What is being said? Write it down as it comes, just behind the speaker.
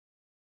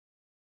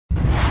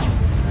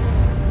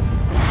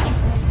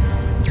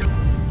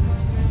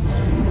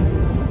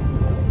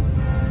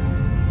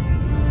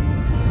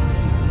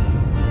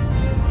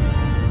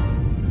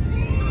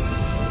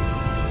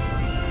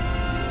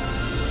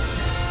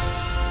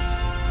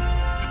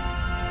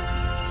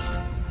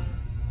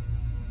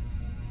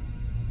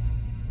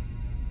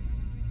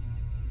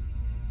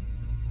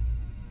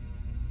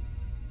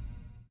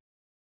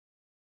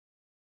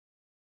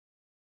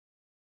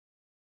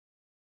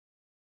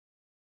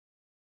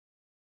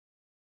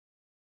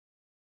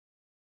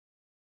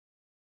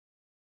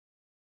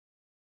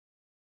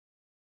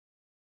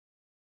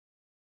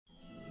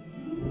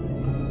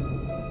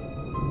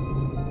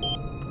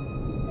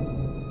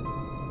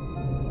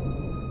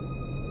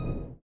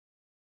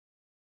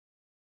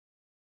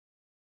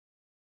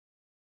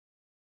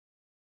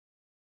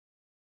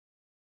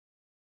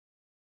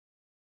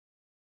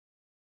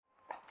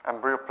I'm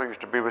real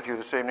pleased to be with you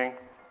this evening.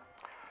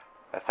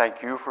 I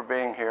thank you for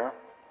being here.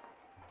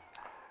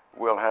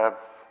 We'll have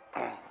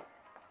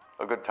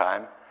a good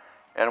time,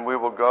 and we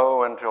will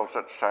go until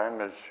such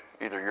time as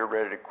either you're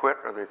ready to quit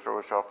or they throw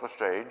us off the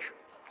stage.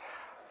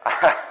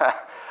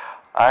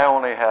 I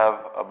only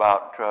have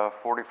about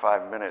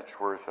 45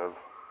 minutes worth of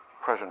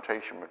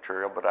presentation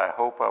material, but I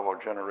hope I will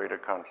generate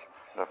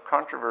enough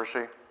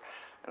controversy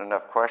and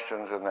enough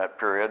questions in that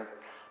period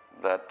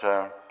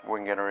that we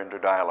can enter into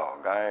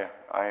dialogue.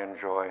 I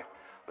enjoy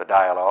the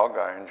dialogue,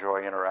 I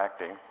enjoy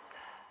interacting,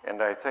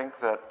 and I think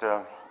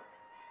that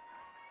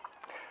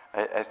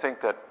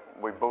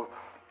we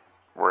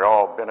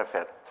all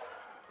benefit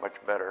much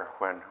better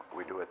when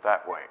we do it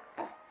that way.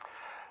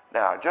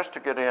 Now, just to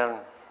get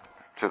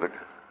into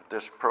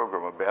this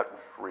program a bit,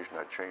 the reason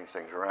I changed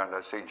things around,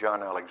 I see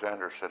John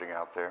Alexander sitting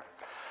out there,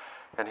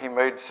 and he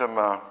made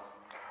some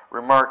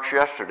remarks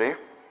yesterday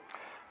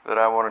that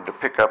I wanted to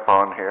pick up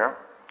on here.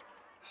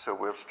 So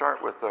we'll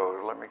start with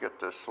those. Let me get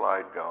this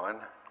slide going.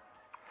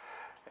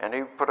 And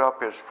he put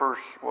up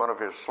one of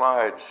his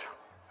slides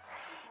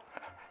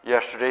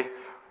yesterday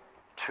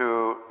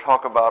to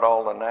talk about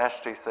all the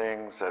nasty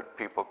things that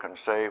people can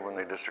say when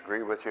they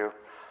disagree with you,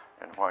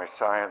 and why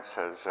science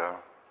has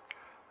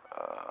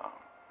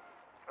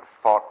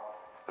fought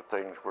the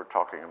things we're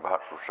talking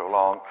about for so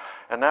long.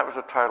 And that was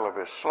the title of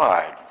his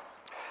slide.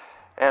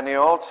 And he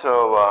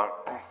also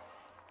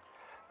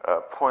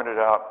pointed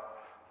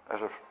out,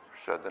 as I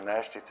said, the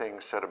nasty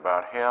things said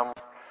about him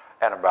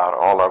and about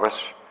all of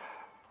us.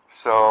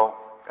 So,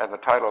 and the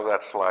title of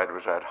that slide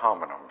was Ad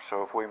hominem.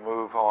 So if we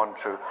move on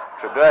to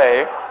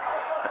today,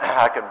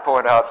 I can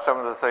point out some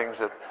of the things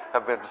that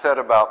have been said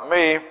about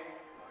me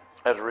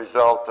as a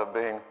result of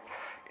being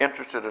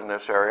interested in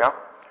this area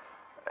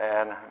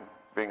and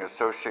being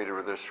associated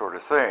with this sort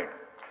of thing.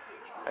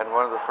 And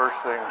one of the first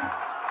things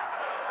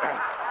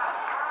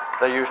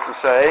they used to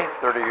say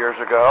 30 years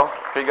ago,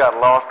 he got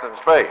lost in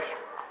space.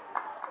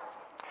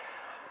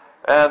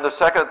 And the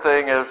second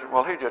thing is,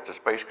 well, he's just a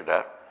space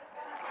cadet.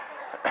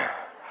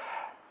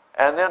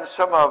 And then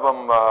some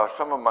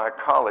of my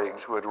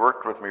colleagues who had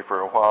worked with me for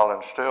a while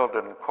and still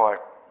didn't quite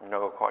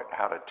know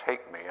how to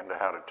take me and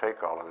how to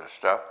take all of this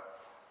stuff.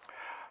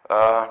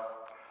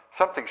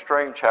 Something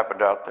strange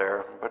happened out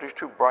there, but he's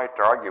too bright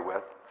to argue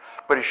with.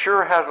 But he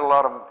sure has a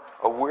lot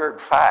of weird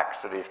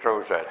facts that he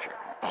throws at you.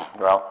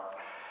 Well,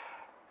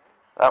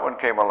 that one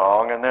came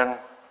along, and then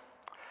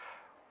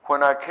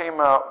when I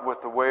came out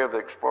with The Way of the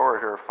Explorer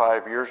here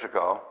 5 years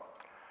ago,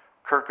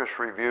 Kirkus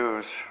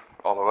Reviews,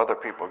 although other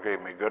people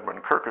gave me good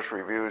one, Kirkus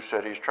Reviews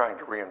said he's trying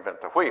to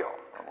reinvent the wheel.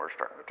 And we're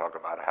starting to talk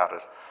about how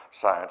does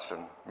science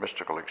and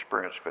mystical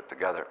experience fit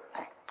together.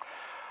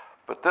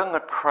 But then the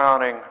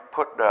crowning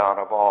put down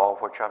of all,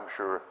 which I'm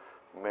sure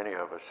many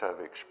of us have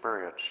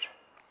experienced,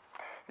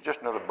 is just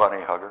another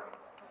bunny hugger.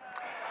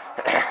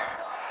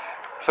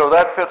 So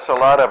that fits a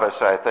lot of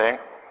us, I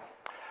think.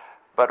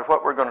 But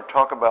what we're going to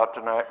talk about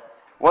tonight,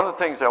 one of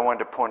the things I wanted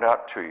to point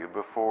out to you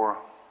before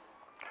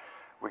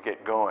we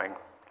get going,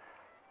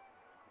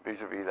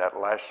 vis-a-vis that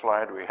last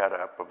slide we had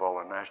up of all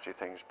the nasty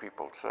things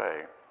people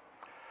say,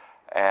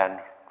 and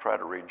try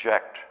to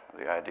reject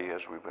the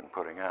ideas we've been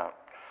putting out.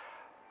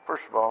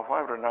 First of all,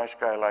 why would a nice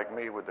guy like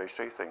me, would they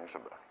say things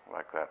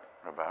like that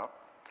about?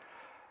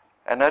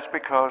 And that's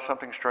because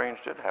something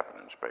strange did happen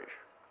in space.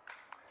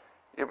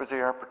 It was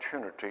the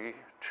opportunity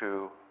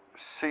to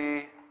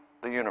see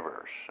the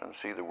universe and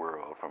see the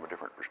world from a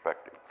different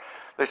perspective.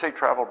 They say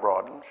travel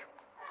broadens.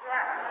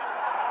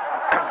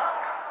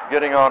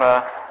 Getting on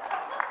a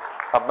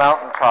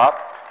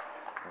mountaintop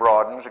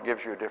broadens, it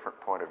gives you a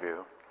different point of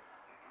view.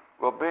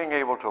 Well, being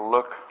able to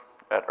look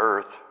at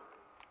Earth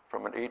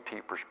from an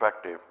ET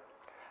perspective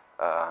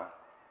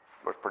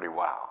was pretty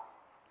wow.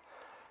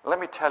 Let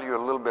me tell you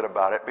a little bit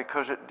about it,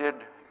 because it did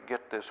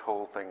get this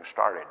whole thing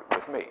started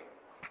with me.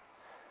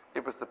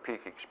 It was the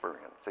peak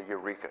experience, the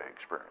eureka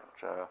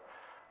experience,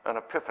 an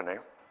epiphany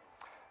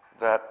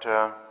that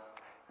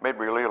made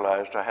me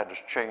realize I had to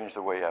change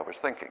the way I was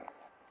thinking.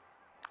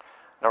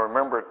 Now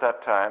remember, at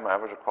that time, I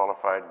was a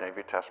qualified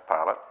Navy test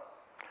pilot.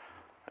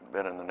 I'd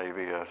been in the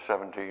Navy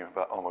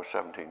almost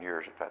 17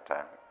 years at that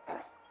time.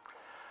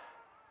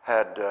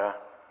 Had a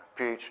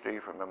PhD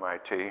from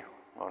MIT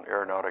on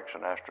aeronautics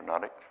and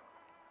astronautics,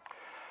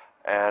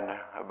 and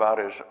about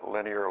as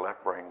linear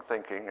left-brain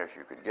thinking as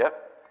you could get.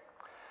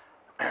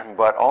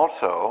 But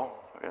also,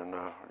 in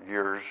the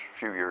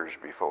few years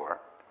before,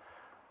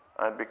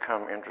 I'd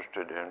become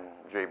interested in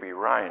J.B.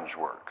 Rhine's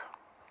work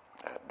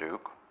at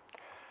Duke,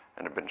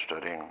 and had been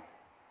studying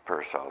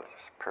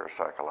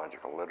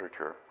parapsychological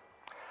literature.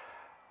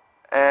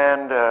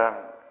 And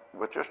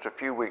with just a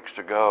few weeks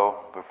to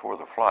go before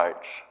the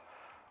flights,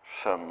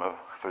 some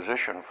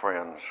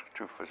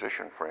two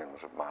physician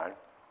friends of mine,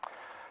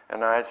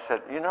 and I had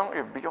said, you know,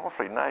 it'd be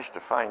awfully nice to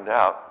find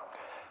out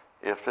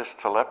if this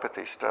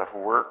telepathy stuff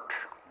worked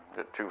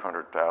at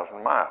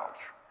 200,000 miles,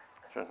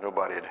 since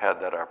nobody had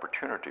had that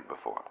opportunity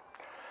before.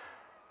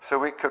 So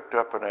we cooked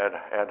up an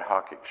ad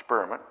hoc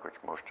experiment, which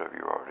most of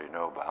you already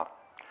know about,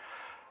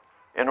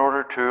 in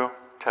order to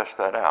test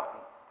that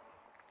out.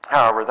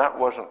 However, that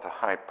wasn't the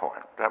high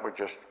point. That was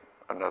just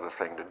another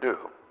thing to do.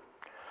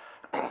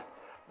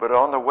 But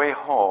on the way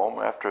home,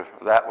 after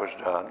that was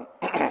done,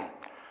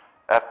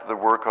 after the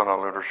work on the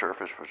lunar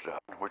surface was done,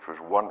 which was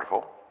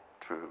wonderful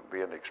to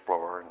be an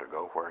explorer and to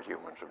go where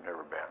humans have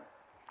never been,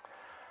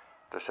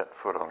 to set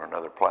foot on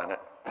another planet,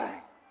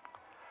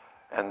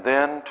 and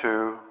then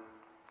to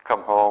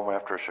come home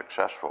after a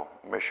successful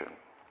mission.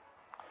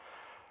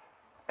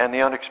 And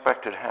the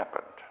unexpected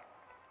happened.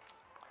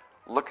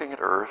 Looking at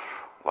Earth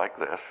like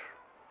this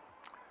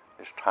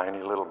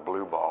tiny little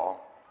blue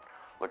ball,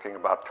 looking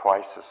about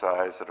twice the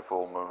size that a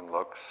full moon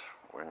looks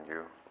when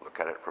you look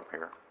at it from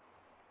here.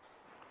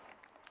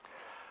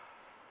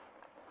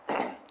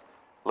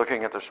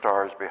 Looking at the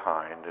stars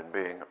behind and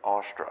being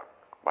awestruck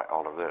by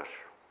all of this.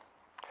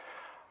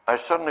 I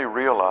suddenly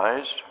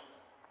realized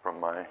from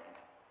my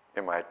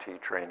MIT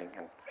training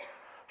in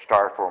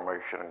star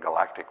formation and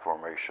galactic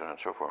formation and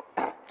so forth,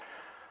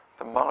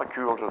 the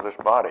molecules of this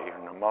body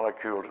and the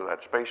molecules of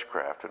that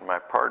spacecraft and my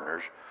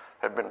partners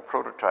had been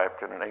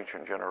prototyped in an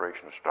ancient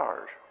generation of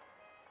stars.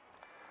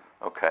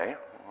 Okay,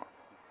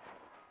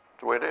 that's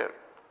the way it is.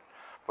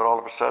 But all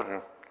of a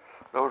sudden,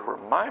 those were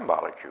my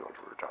molecules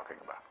we were talking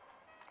about.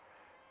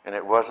 And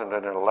it wasn't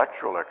an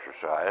intellectual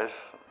exercise,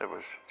 it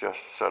was just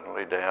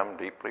suddenly damn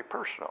deeply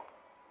personal.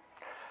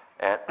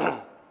 And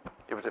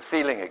it was a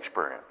feeling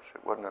experience,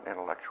 it wasn't an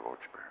intellectual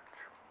experience.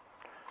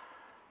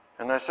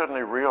 And I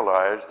suddenly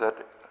realized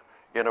that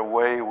in a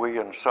way we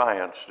in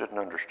science didn't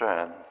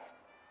understand,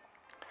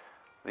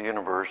 the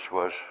universe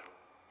was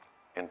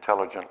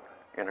intelligent,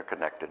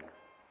 interconnected,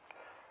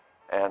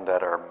 and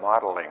that our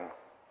modeling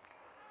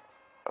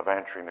of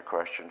answering the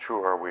questions,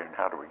 who are we and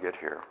how do we get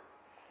here,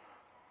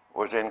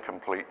 was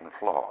incomplete and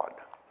flawed.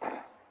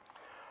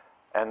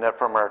 And that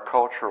from our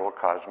cultural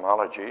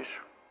cosmologies,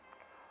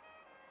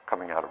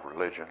 coming out of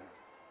religion,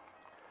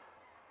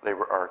 they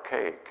were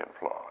archaic and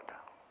flawed.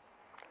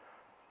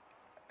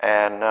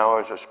 And now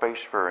as a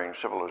spacefaring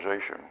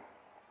civilization,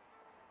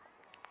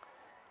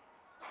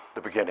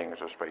 the beginnings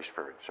of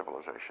spacefaring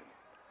civilization,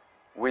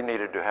 we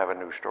needed to have a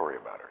new story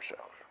about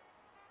ourselves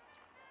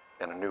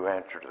and a new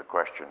answer to the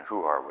question,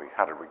 who are we,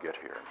 how did we get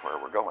here, and where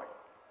we're going.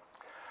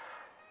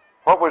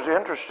 What was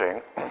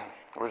interesting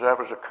was that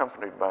was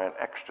accompanied by an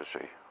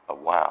ecstasy, a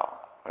wow,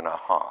 an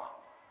aha,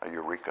 a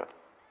eureka.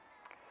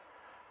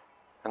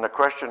 And the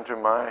question to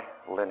my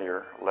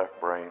linear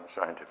left brain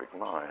scientific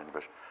mind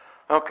was,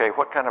 okay,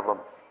 what kind of a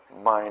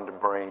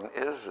mind-brain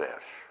is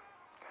this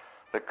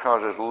that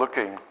causes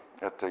looking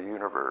at the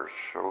universe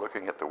or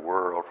looking at the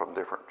world from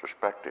different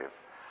perspectives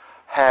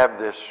have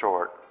this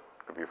sort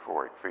of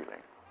euphoric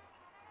feeling?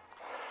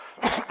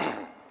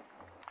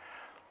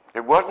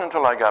 It wasn't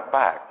until I got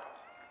back,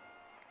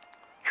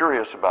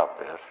 curious about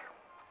this,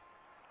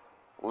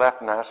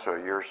 left NASA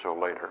a year or so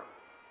later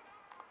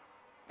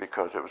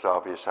because it was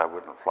obvious I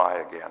wouldn't fly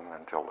again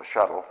until the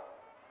shuttle,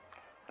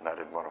 and I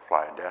didn't want to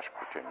fly a desk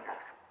for 10 years.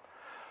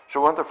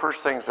 So one of the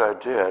first things I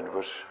did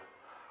was,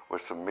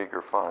 with some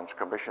meager funds,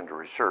 commissioned a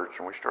research,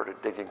 and we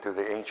started digging through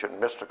the ancient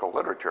mystical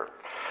literature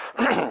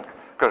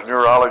because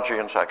neurology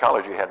and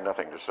psychology had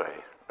nothing to say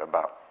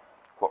about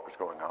what was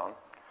going on.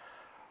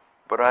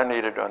 But I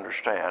needed to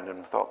understand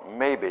and thought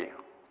maybe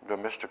the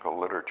mystical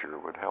literature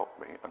would help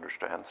me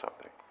understand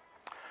something.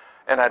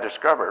 And I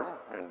discovered,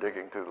 in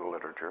digging through the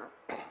literature,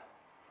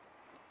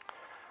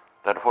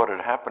 that what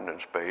had happened in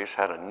space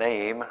had a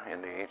name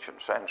in the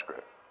ancient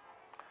Sanskrit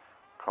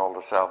called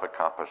the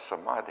Salvakapa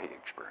Samadhi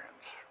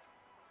experience,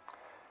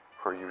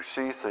 where you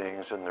see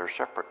things in their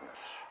separateness,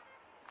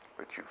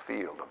 but you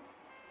feel them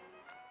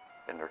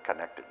in their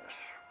connectedness,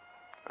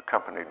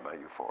 accompanied by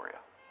euphoria.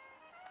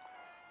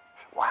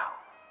 So, wow,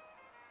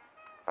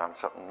 found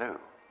something new,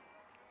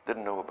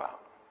 didn't know about.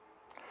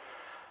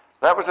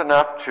 That was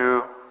enough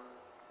to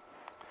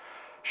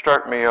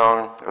start me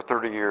on a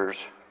 30 years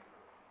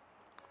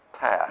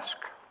task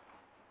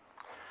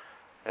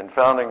in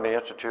founding the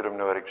Institute of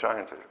Noetic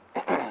Sciences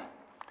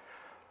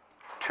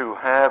to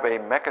have a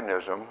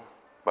mechanism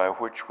by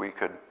which we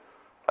could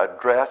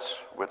address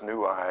with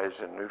new eyes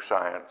and new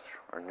science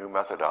or new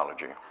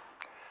methodology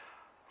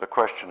the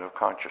question of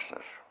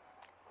consciousness.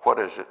 What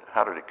is it?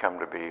 How did it come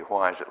to be?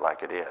 Why is it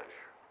like it is?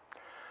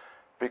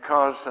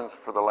 Because since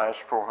for the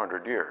last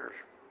 400 years,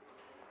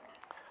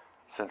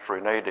 since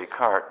René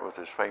Descartes with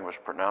his famous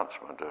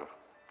pronouncement of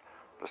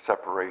the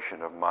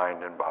separation of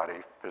mind and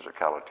body,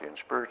 physicality and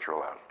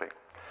spirituality,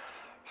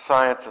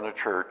 science and the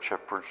church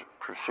have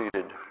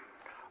proceeded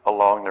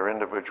along their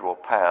individual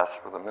paths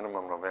with a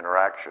minimum of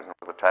interaction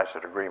with a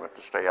tacit agreement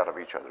to stay out of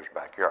each other's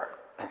backyard.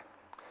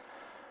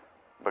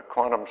 But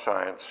quantum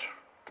science,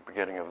 at the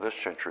beginning of this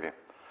century,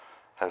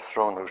 has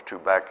thrown those two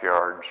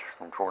backyards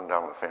and torn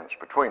down the fence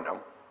between them,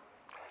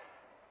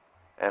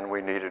 and we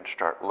needed to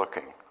start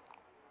looking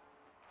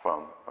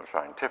from a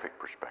scientific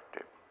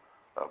perspective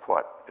of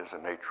what is the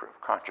nature of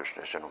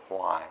consciousness and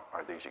why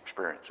are these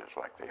experiences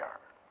like they are.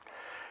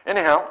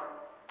 Anyhow,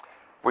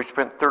 we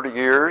spent 30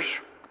 years,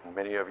 and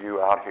many of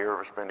you out here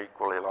have spent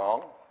equally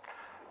long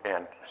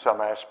in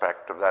some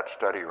aspect of that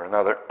study or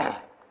another,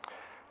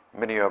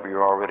 Many of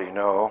you already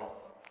know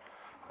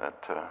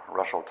that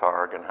Russell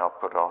Targ and Hal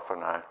Puthoff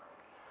and I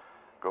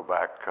go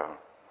back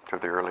to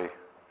the early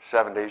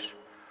 70s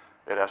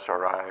at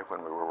SRI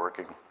when we were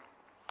working.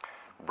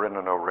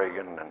 Brendan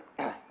O'Regan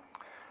and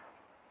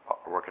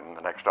working in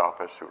the next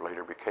office, who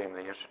later became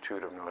the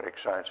Institute of Noetic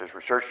Sciences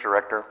Research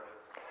Director,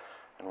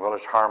 and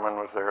Willis Harmon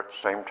was there at the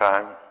same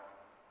time.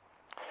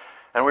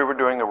 And we were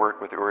doing the work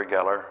with Uri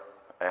Geller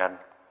and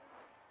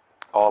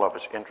all of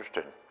us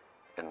interested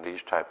in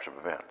these types of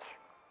events.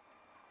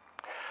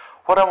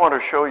 What I want to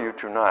show you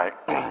tonight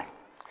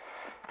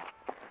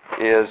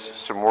is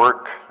some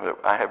work that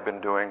I have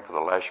been doing for the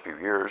last few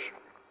years,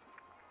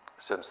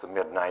 since the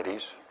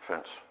mid-90s,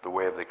 since The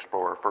Way of the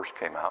Explorer first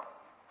came out,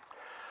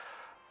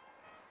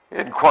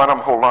 in quantum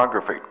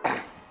holography.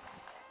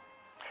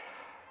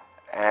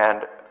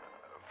 And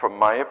from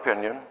my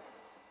opinion,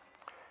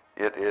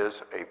 it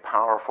is a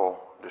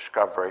powerful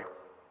discovery,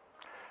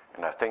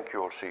 and I think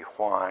you'll see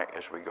why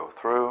as we go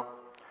through,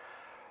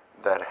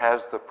 that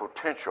has the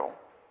potential,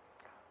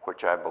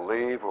 which I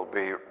believe will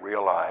be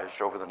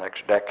realized over the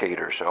next decade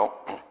or so,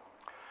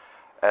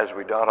 as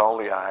we dot all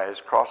the I's,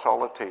 cross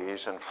all the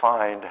T's, and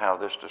find how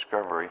this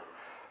discovery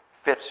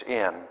fits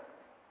in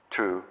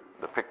to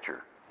the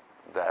picture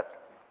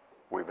that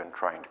we've been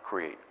trying to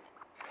create.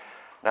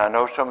 Now, I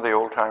know some of the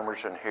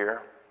old-timers in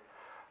here,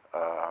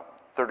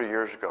 30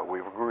 years ago,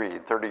 we've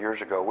agreed, 30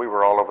 years ago, we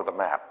were all over the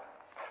map,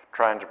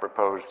 trying to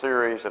propose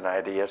theories and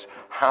ideas.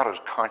 How does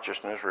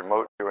consciousness,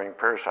 remote viewing,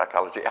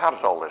 parapsychology, how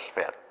does all this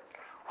fit?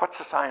 What's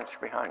the science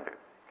behind it?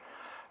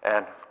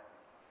 And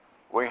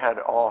we had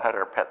all had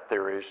our pet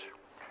theories,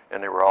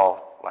 and they were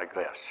all like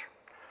this.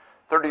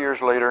 30 years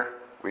later,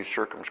 we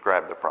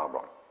circumscribed the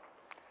problem.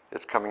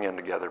 It's coming in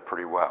together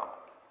pretty well.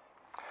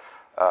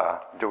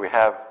 Do we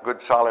have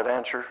good, solid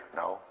answers?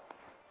 No.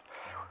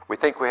 We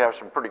think we have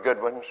some pretty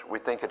good ones. We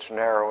think it's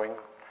narrowing.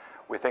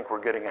 We think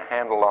we're getting a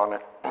handle on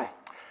it.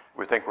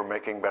 We think we're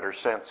making better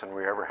sense than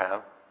we ever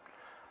have.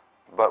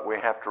 But we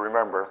have to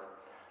remember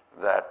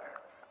that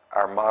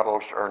our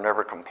models are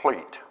never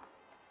complete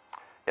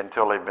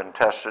until they've been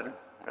tested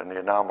and the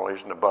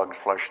anomalies and the bugs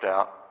fleshed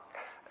out.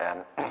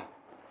 And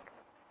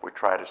we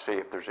try to see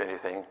if there's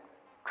anything,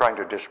 trying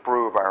to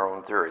disprove our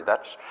own theory.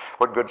 That's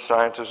what good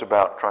science is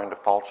about, trying to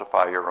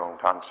falsify your own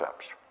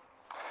concepts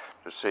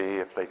to see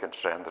if they can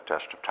stand the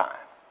test of time.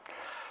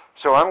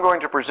 So I'm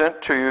going to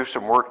present to you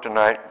some work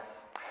tonight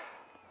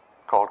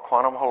called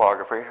quantum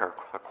holography, or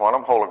a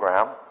quantum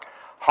hologram.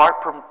 How it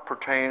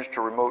pertains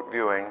to remote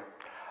viewing,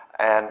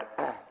 and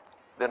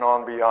then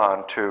on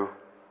beyond to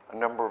a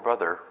number of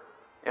other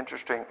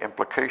interesting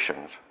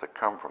implications that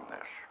come from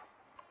this.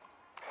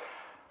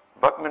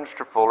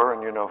 Buckminster Fuller,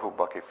 and you know who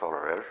Bucky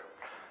Fuller is,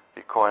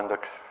 he coined the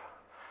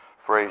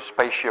phrase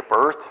spaceship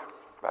Earth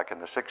back in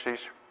the 60s,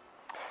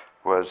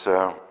 was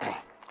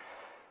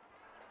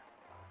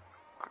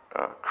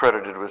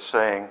credited with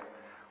saying,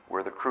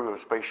 we're the crew of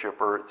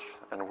spaceship Earth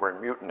and we're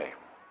in mutiny.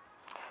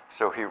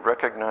 So he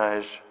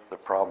recognized the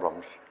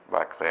problems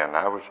back then.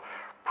 I was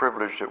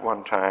privileged at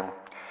one time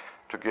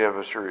to give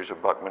a series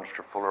of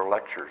Buckminster Fuller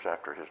lectures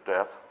after his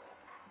death,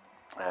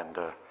 and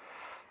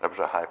that was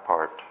a high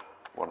part,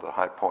 one of the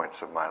high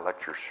points of my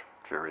lecture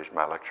series,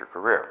 my lecture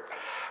career.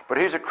 But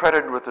he's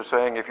accredited with the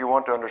saying, if you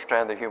want to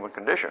understand the human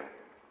condition,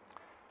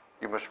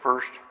 you must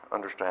first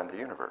understand the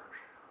universe.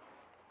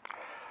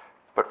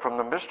 But from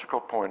the mystical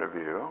point of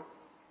view,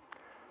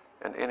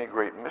 and any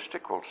great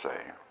mystic will say,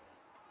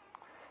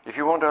 if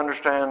you want to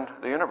understand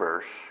the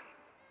universe,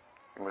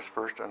 you must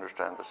first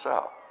understand the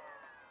self.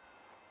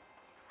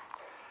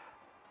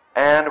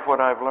 And what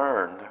I've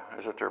learned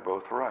is that they're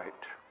both right.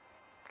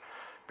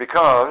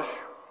 Because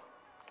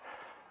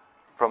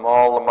from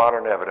all the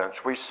modern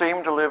evidence, we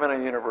seem to live in a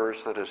universe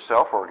that is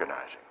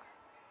self-organizing,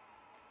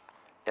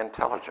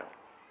 intelligent,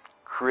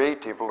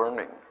 creative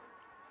learning,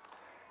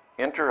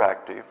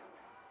 interactive,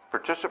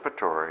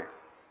 participatory,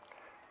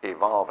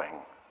 evolving,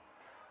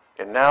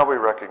 and now we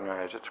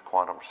recognize it's a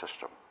quantum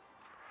system.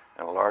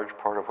 And a large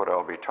part of what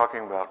I'll be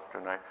talking about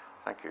tonight,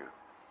 thank you,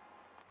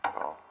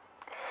 Paul.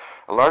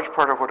 A large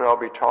part of what I'll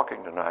be talking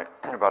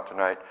about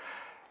tonight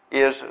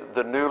is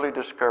the newly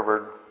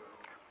discovered,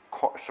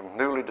 some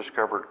newly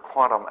discovered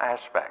quantum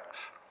aspects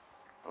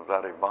of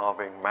that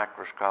evolving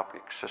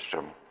macroscopic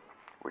system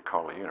we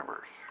call the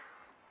universe.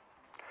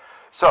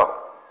 So,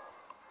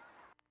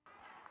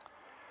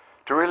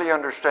 to really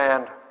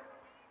understand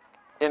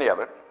any of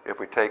it, if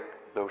we take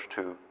those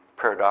two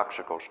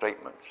paradoxical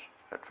statements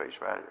at face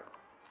value,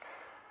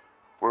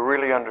 we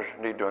really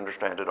need to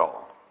understand it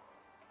all.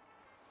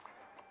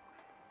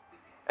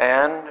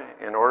 And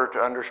in order to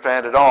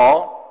understand it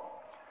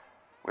all,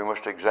 we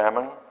must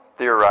examine,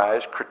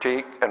 theorize,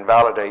 critique, and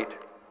validate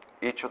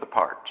each of the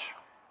parts.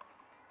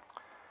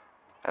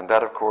 And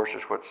that, of course,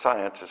 is what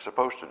science is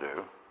supposed to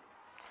do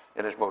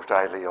in its most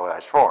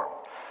idealized form.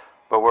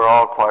 But we're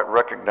all quite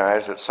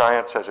recognized that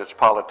science has its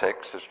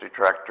politics, its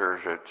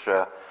detractors,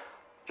 it's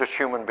just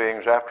human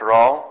beings after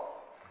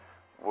all,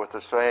 with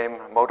the same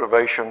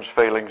motivations,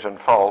 failings, and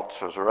faults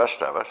as the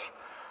rest of us.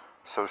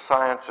 So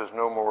science is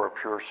no more a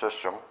pure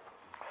system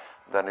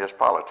than is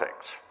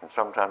politics. And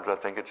sometimes I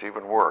think it's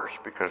even worse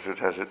because it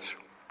has its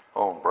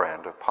own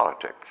brand of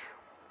politics.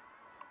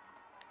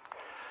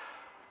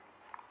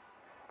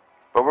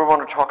 But we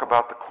want to talk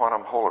about the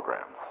quantum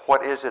hologram.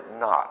 What is it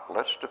not?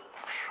 Let's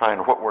define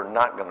what we're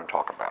not going to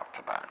talk about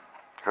tonight,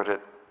 because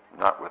it's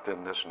not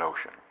within this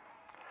notion.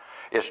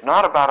 It's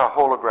not about a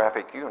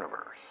holographic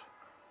universe.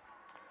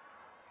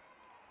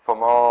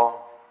 From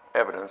all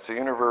evidence, the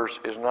universe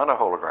is not a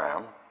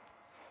hologram.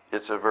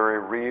 It's a very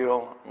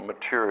real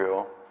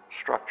material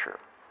structure.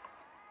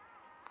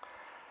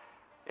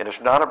 And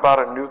it's not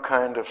about a new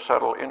kind of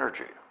subtle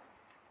energy,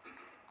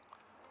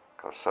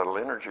 because subtle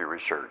energy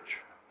research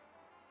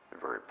is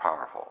very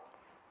powerful.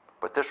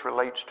 But this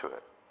relates to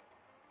it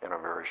in a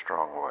very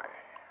strong way.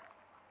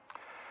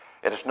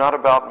 And it's not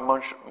about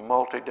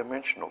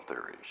multidimensional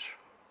theories.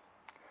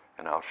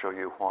 And I'll show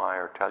you why,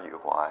 or tell you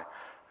why,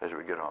 as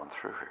we get on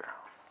through here.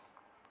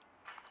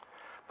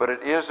 But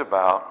it is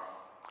about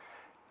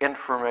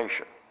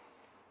information.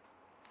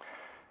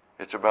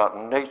 It's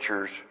about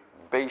nature's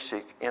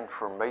basic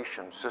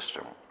information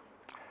system,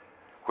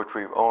 which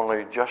we've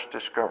only just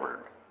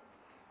discovered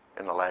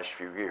in the last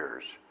few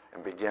years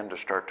and begin to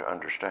start to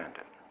understand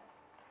it.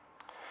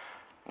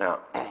 Now,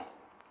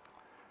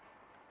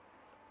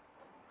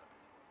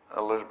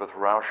 Elizabeth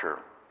Rauscher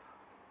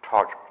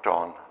touched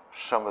on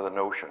some of the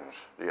notions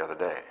the other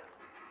day,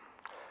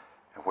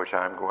 which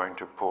I'm going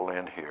to pull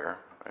in here,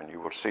 and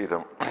you will see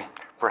them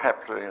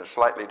perhaps in a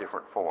slightly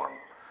different form,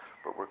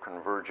 but we're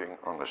converging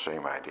on the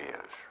same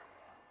ideas.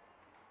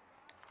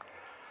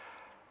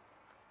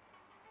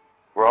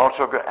 We're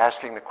also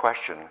asking the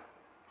question,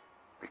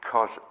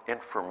 because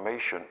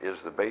information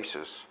is the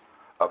basis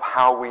of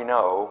how we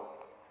know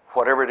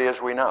whatever it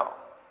is we know.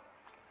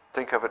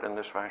 Think of it in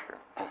this fashion.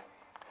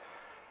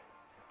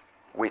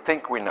 We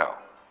think we know.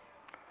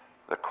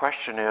 The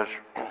question is,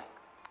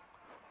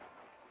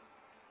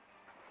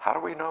 how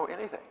do we know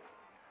anything?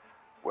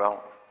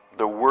 Well,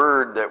 the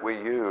word that we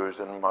use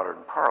in modern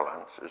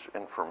parlance is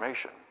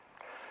information.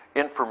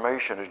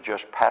 Information is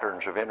just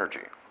patterns of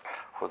energy.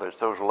 Whether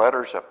it's those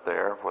letters up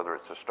there, whether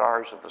it's the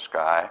stars of the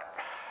sky,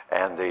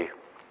 and the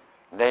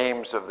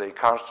names of the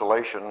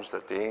constellations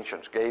that the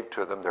ancients gave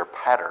to them, they're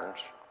patterns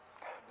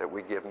that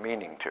we give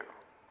meaning to.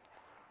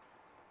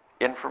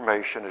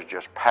 Information is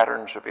just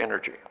patterns of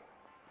energy.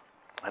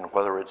 And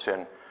whether it's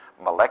in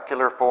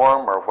molecular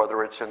form or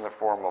whether it's in the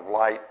form of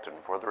light and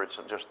whether it's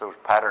just those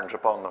patterns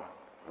upon the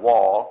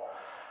wall,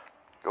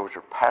 those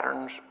are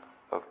patterns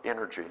of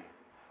energy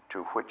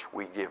to which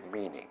we give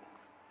meaning.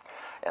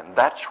 And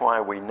that's why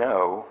we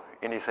know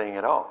anything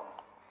at all,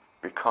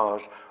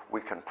 because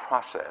we can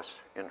process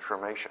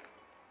information.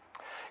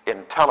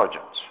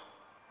 Intelligence,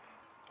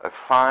 a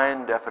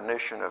fine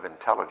definition of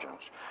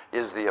intelligence,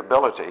 is the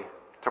ability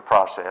to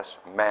process,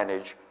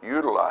 manage,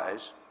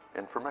 utilize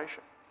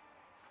information.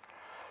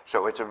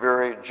 So it's a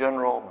very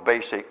general,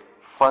 basic,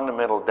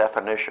 fundamental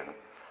definition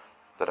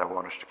that I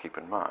want us to keep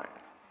in mind.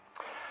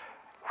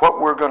 What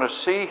we're going to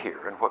see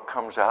here and what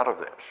comes out of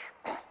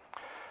this,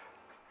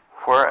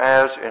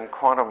 whereas in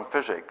quantum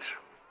physics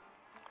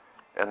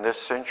in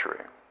this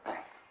century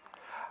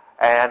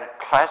and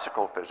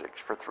classical physics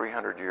for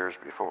 300 years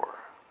before,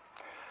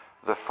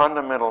 the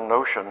fundamental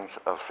notions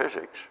of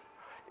physics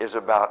is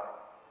about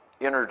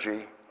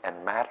energy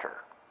and matter.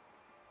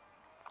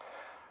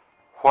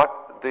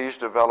 What these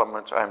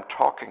developments I'm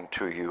talking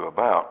to you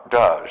about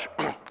does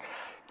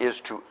is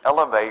to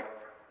elevate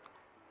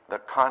the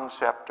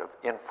concept of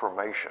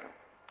information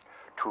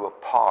to a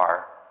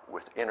par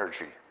with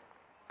energy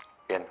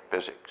in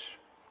physics.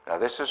 Now,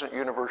 this isn't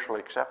universally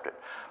accepted,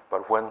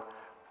 but when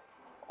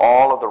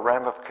all of the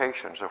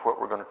ramifications of what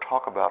we're going to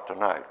talk about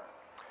tonight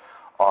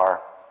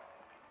are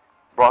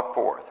brought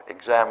forth,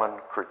 examined,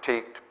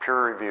 critiqued,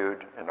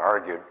 peer-reviewed, and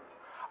argued,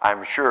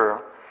 I'm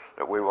sure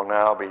that we will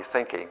now be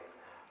thinking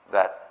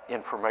that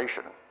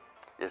information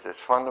is as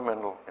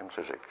fundamental in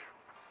physics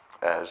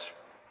as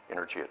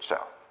energy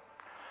itself.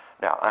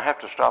 Now, I have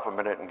to stop a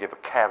minute and give a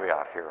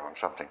caveat here on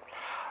something.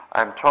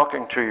 I'm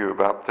talking to you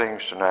about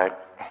things tonight,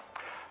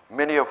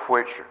 many of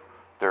which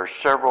there are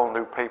several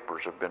new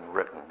papers have been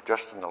written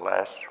just in the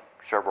last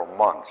several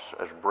months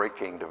as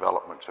breaking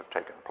developments have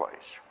taken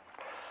place.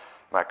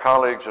 My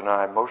colleagues and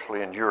I,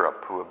 mostly in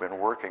Europe, who have been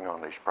working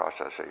on these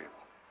processes,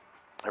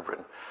 have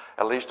written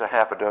at least a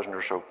half a dozen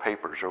or so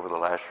papers over the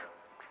last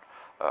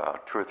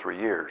 2 or 3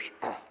 years,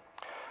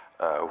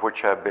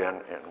 which have been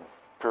in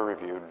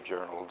peer-reviewed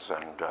journals,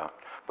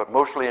 but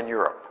mostly in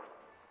Europe.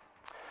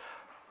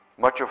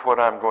 Much of what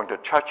I'm going to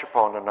touch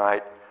upon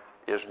tonight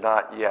is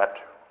not yet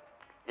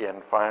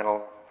in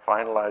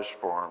finalized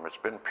form. It's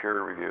been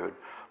peer-reviewed,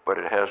 but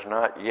it has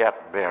not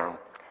yet been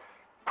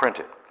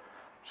printed.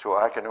 So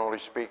I can only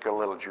speak a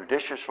little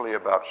judiciously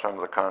about some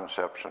of the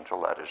concepts until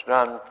that is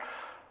done,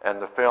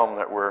 and the film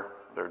that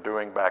they're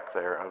doing back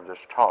there of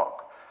this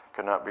talk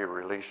cannot be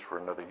released for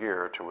another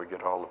year until we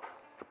get all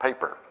the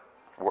paper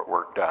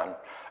work done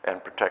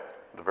and protect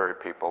the very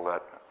people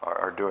that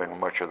are doing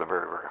much of the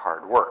very, very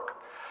hard work.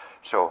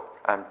 So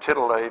I'm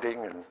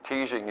titillating and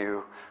teasing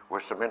you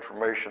with some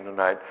information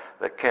tonight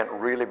that can't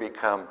really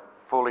become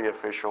fully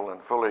official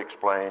and fully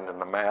explained,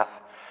 and the math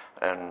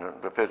and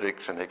the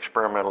physics and the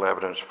experimental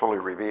evidence fully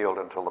revealed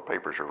until the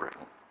papers are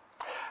written.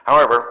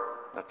 However,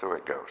 that's the way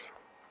it goes.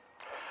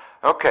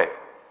 Okay.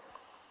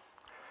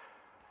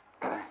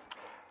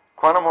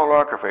 Quantum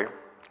holography,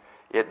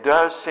 it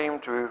does seem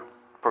to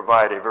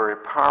provide a very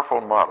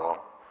powerful model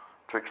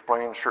to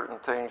explain certain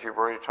things you've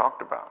already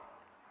talked about.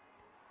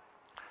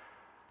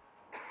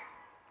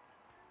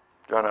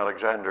 John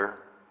Alexander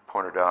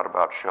pointed out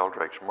about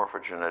Sheldrake's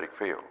morphogenetic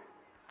field.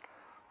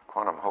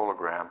 Quantum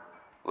hologram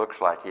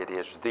looks like it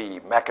is the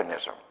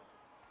mechanism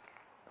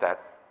that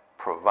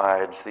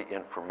provides the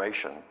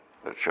information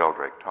that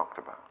Sheldrake talked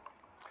about.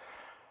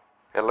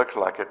 It looks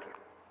like it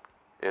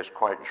is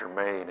quite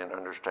germane in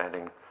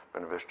understanding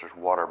Benevista's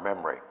water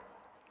memory,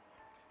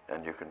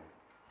 and we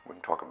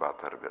can talk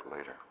about that a bit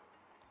later.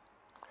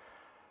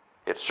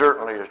 It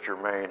certainly is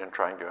germane in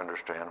trying to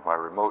understand why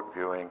remote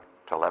viewing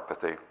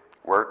telepathy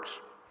works.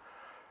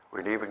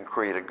 We'd even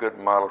create a good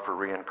model for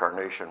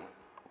reincarnation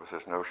with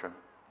this notion.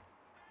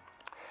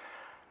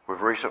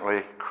 We've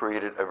recently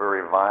created a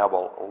very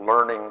viable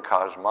learning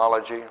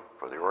cosmology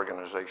for the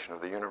organization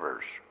of the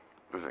universe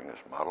using this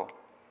model.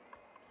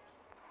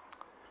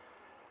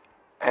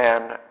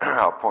 And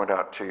I'll point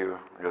out to you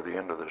near the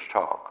end of this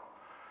talk,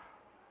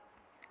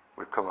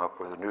 we've come up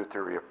with a new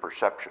theory of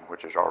perception,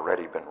 which has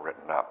already been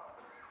written up.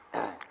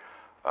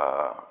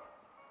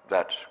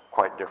 That's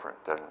quite different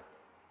than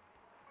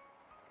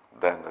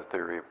the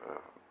theory,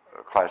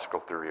 classical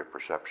theory of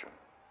perception.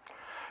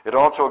 It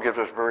also gives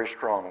us very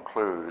strong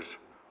clues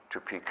to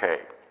PK,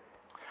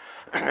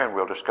 and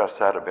we'll discuss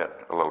that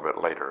a little bit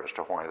later as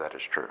to why that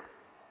is true.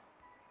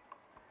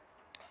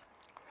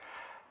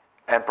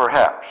 And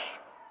perhaps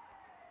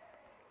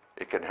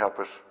it can help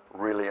us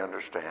really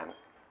understand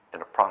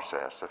in a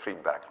process, a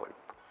feedback loop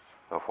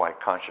of why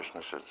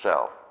consciousness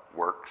itself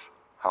works,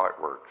 how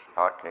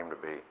it came to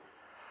be,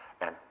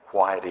 and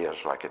why it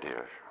is like it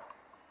is.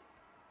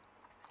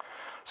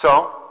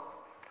 So,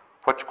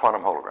 what's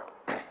quantum hologram?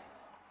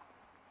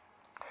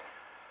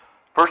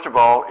 First of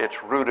all,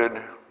 it's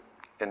rooted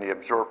in the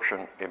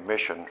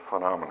absorption-emission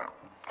phenomena.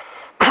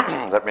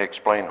 Let me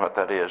explain what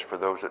that is for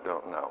those that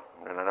don't know.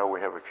 And I know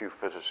we have a few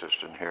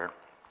physicists in here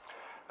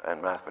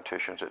and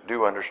mathematicians that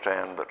do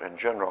understand, but in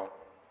general,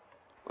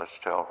 let's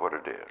tell what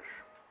it is.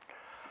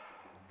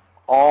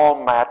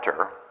 All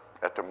matter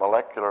at the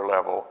molecular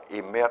level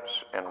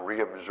emits and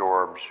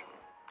reabsorbs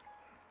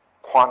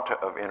quanta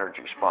of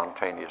energy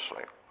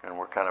spontaneously. And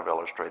we're kind of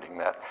illustrating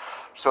that.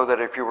 So that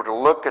if you were to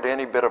look at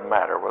any bit of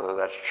matter, whether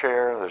that's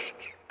chair, this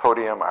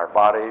podium, our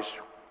bodies,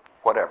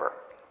 whatever,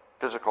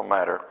 physical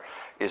matter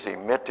is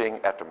emitting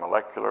at the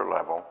molecular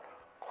level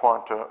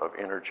quanta of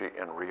energy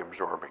and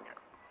reabsorbing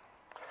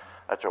it.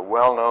 That's a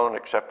well-known,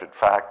 accepted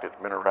fact. It's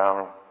been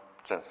around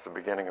since the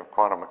beginning of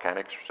quantum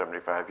mechanics for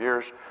 75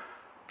 years.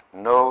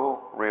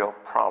 No real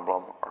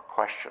problem or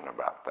question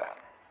about that.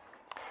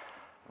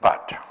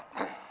 But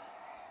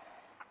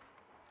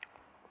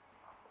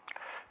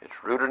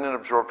it's rooted in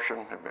absorption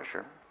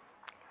emission.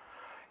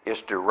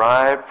 It's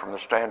derived from the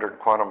standard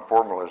quantum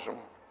formalism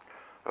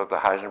of the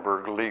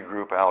Heisenberg-Lie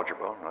group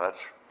algebra. Now that's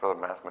for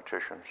the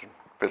mathematicians and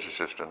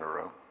physicists in the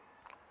room.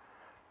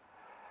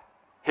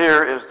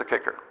 Here is the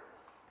kicker.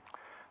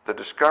 The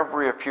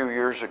discovery a few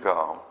years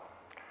ago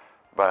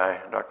by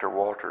Dr.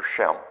 Walter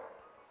Schempp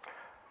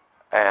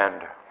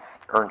and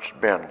Ernst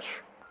Benz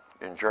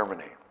in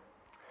Germany,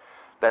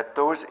 that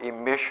those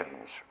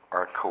emissions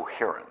are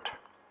coherent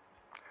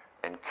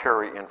and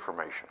carry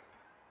information.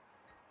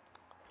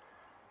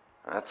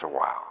 And that's a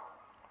wow.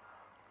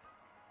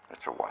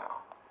 It's a wow.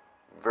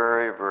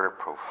 Very, very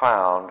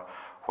profound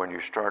when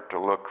you start to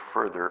look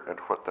further at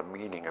what the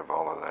meaning of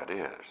all of that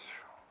is.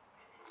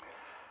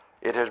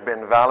 It has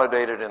been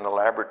validated in the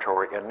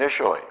laboratory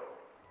initially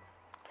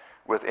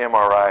with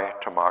MRI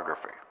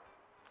tomography.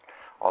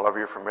 All of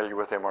you are familiar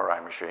with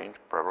MRI machines.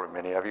 Probably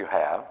many of you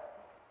have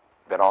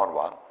been on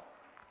one.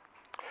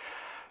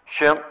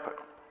 Schempp,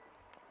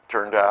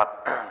 turned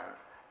out,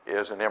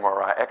 is an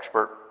MRI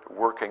expert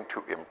working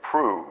to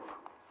improve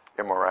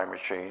MRI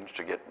machines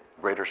to get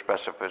greater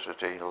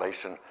specificity,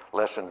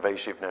 less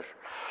invasiveness.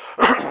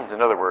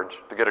 In other words,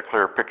 to get a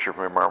clearer picture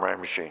from MRI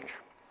machines.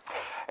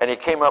 And he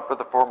came up with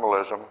the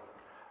formalism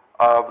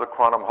of the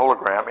quantum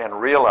hologram and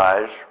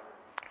realized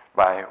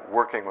by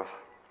working with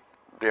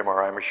the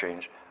MRI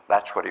machines,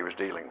 that's what he was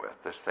dealing with,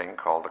 this thing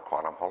called the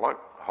quantum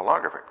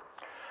holography,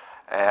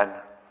 and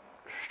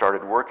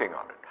started working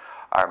on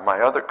it. My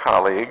other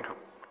colleague,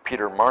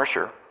 Peter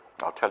Marsher,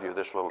 I'll tell you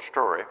this little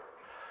story.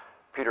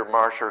 Peter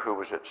Marsher, who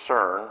was at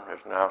CERN,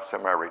 is now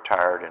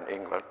semi-retired in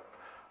England,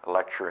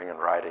 lecturing and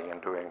writing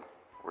and doing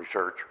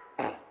research,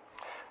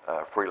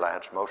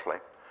 freelance mostly.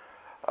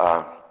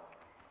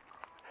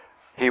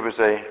 He was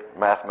a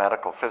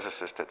mathematical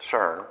physicist at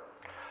CERN,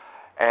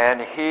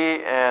 and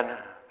he and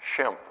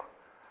Schempp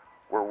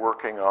were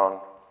working on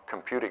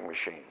computing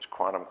machines,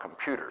 quantum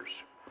computers,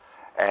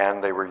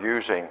 and they were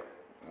using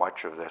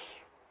much of this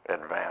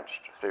advanced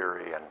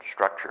theory and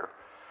structure.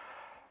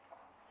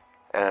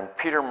 And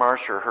Peter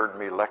Marcer heard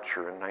me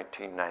lecture in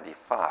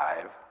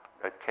 1995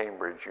 at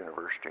Cambridge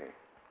University,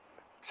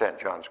 St.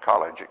 John's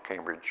College at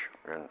Cambridge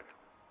in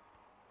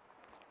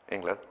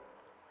England.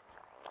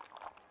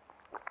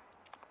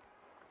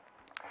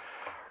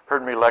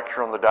 Heard me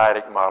lecture on the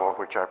dyadic model,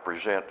 which I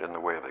present in the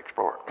Way of the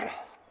Explorer.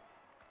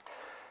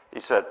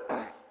 He said,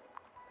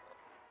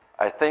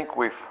 I think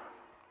we've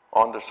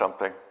onto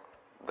something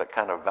that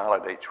kind of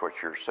validates what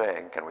you're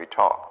saying. Can we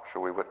talk? So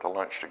we went to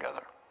lunch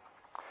together.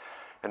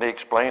 And he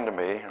explained to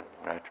me,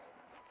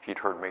 he'd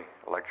heard me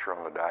lecture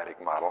on the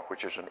dyadic model,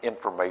 which is an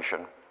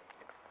information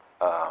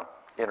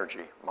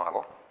energy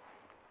model.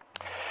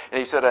 And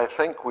he said, I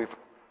think we've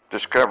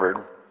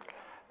discovered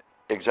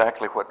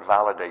exactly what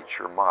validates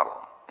your model.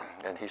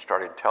 And he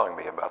started telling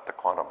me about the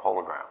quantum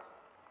hologram.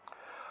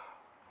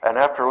 And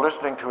after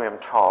listening to him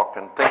talk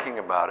and thinking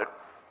about it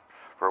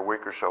for a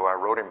week or so, I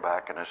wrote him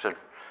back and I said,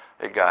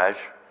 hey guys,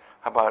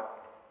 how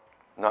about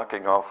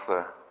knocking off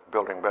the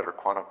building better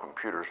quantum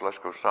computers? Let's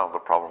go solve the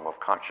problem of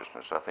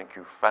consciousness. I think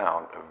you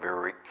found a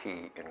very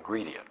key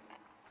ingredient.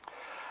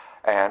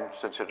 And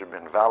since it had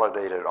been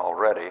validated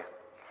already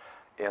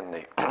in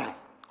the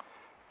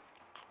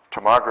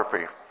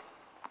tomography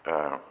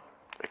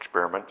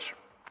experiments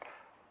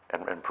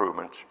and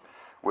improvements,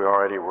 we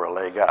already were a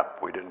leg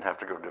up. We didn't have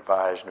to go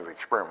devise new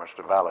experiments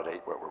to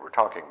validate what we were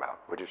talking about.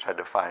 We just had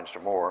to find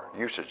some more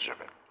usage of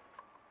it.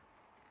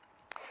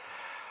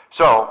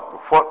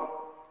 So what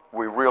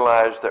we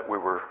realized that we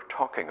were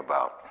talking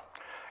about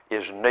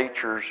is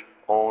nature's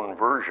own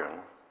version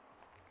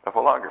of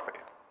holography.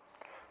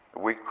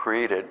 We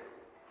created,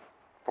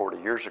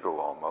 40 years ago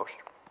almost,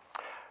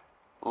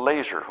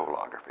 laser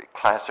holography,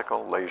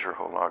 classical laser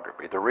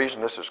holography. The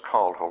reason this is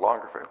called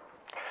holography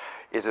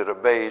is it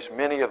obeys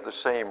many of the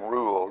same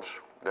rules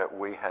that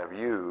we have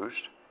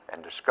used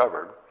and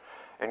discovered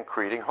in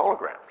creating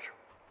holograms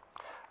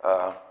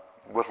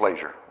with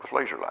laser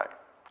light,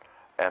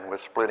 and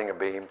with splitting a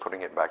beam,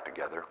 putting it back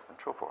together, and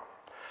so forth.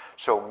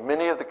 So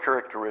many of the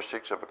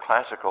characteristics of a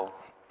classical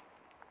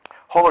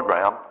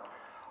hologram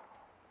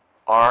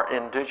are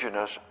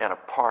indigenous and a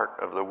part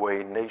of the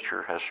way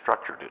nature has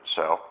structured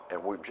itself,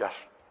 and we've just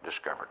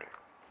discovered it.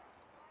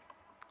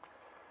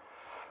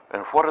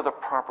 And what are the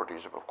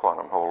properties of a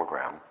quantum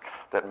hologram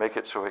that make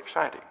it so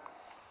exciting?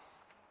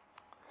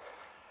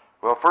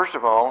 Well, first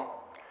of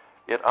all,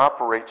 it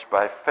operates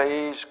by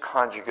phase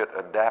conjugate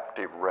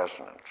adaptive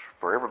resonance.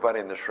 For everybody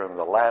in this room,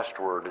 the last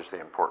word is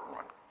the important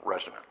one,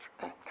 resonance.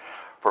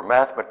 For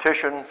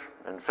mathematicians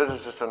and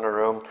physicists in the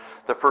room,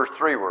 the first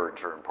three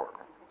words are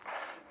important.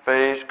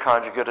 Phase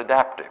conjugate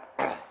adaptive.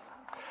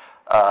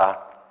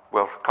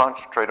 We'll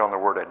concentrate on the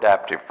word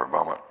adaptive for a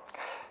moment.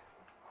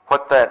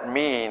 What that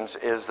means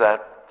is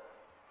that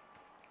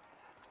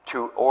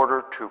in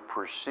order to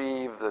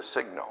perceive the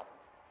signal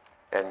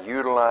and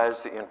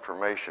utilize the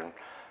information,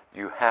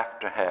 you have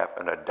to have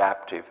an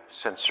adaptive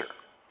sensor.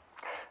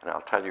 And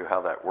I'll tell you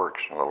how that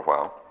works in a little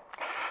while.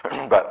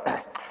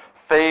 But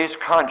phase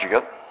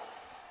conjugate,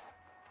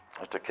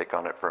 just to kick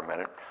on it for a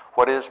minute,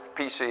 what is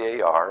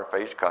PCAR,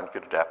 phase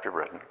conjugate adaptive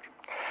resonance?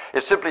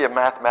 It's simply a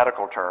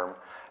mathematical term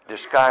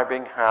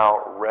describing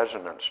how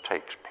resonance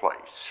takes place.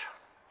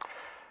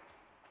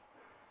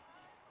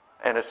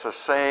 And it's the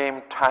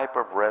same type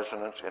of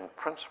resonance in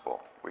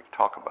principle we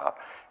talk about.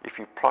 If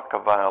you pluck a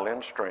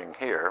violin string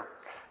here,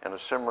 and a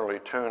similarly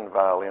tuned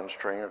violin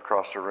string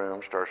across the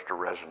room starts to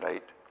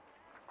resonate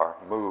or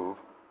move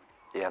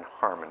in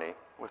harmony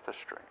with the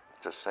string.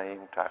 It's the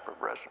same type of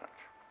resonance.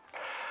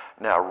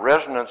 Now,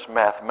 resonance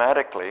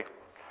mathematically,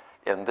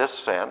 in this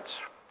sense,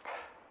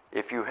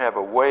 if you have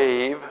a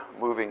wave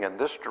moving in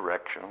this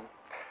direction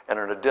and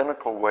an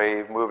identical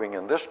wave moving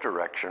in this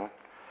direction,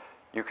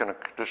 you can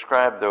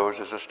describe those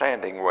as a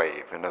standing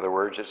wave. In other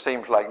words, it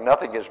seems like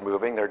nothing is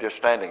moving, they're just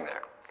standing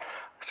there.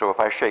 So if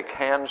I shake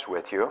hands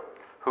with you,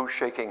 who's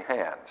shaking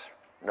hands?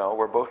 No,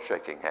 we're both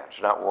shaking hands,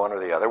 not one or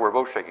the other, we're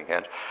both shaking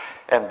hands.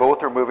 And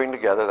both are moving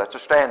together, that's a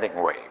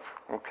standing wave,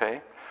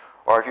 okay?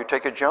 Or if you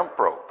take a jump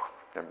rope,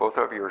 and both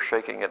of you are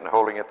shaking it and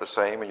holding it the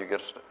same, and you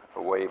get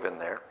a wave in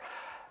there,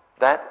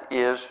 that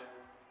is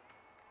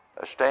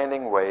a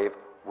standing wave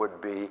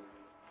would be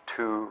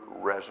two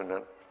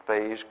resonant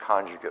phase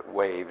conjugate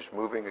waves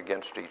moving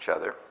against each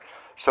other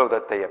so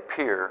that they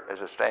appear as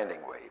a standing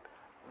wave.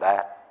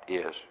 That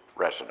is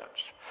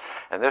resonance.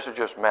 And this is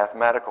just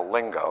mathematical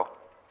lingo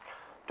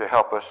to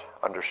help us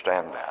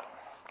understand that.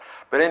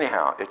 But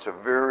anyhow, it's a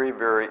very,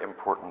 very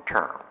important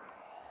term.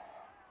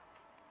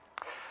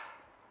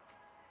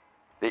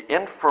 The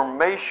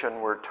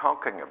information we're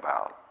talking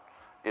about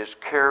is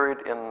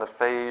carried in the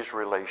phase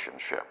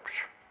relationships.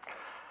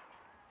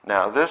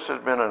 Now, this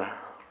has been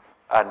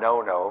a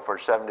no-no for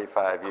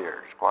 75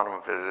 years.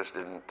 Quantum physicists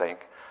didn't think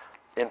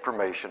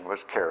information was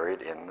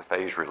carried in the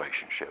phase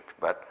relationship,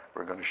 but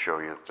we're going to show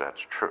you that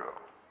that's true.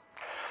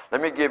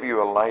 Let me give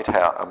you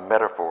a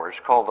metaphor. It's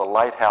called the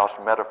lighthouse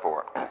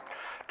metaphor to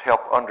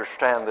help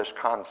understand this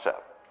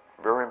concept.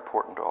 Very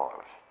important to all of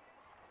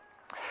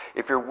us.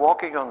 If you're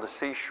walking on the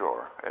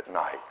seashore at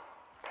night,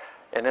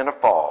 and in a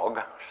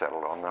fog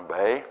settled on the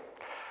bay.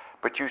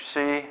 But you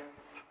see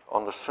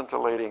on the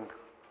scintillating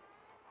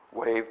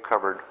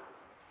wave-covered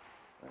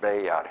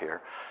bay out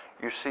here,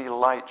 you see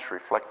lights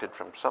reflected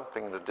from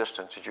something in the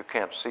distance that you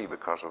can't see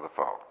because of the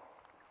fog.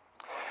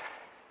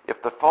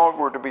 If the fog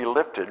were to be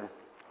lifted,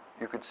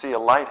 you could see a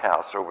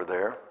lighthouse over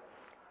there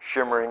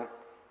shimmering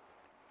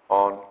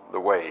on the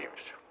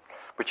waves.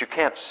 But you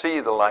can't see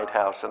the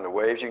lighthouse in the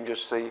waves, you can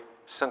just see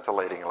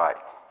scintillating light.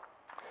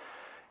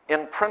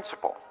 In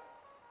principle,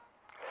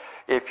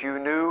 if you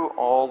knew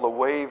all the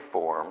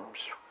waveforms,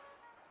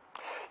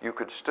 you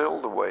could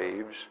still the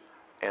waves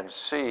and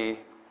see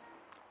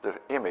the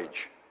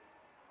image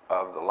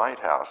of the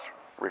lighthouse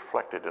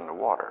reflected in the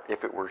water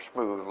if it were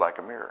smooth like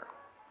a mirror.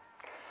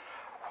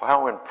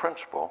 How in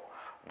principle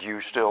do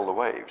you still the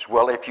waves?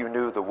 Well, if you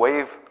knew the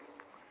wave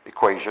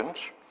equations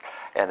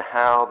and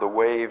how the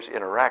waves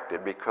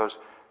interacted, because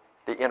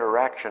the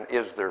interaction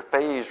is their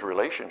phase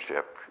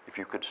relationship, if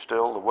you could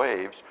still the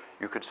waves,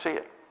 you could see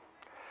it.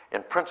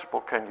 In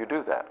principle, can you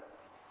do that?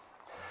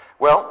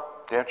 Well,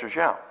 the answer is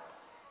yeah.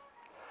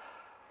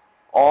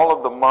 All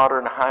of the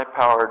modern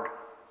high-powered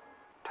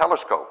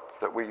telescopes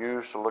that we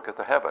use to look at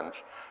the heavens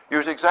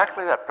use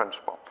exactly that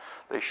principle.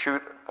 They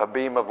shoot a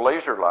beam of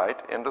laser light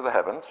into the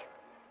heavens,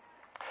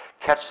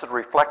 catch the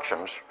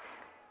reflections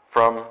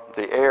from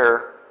the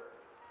air,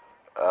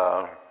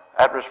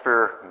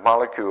 atmosphere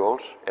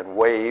molecules and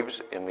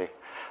waves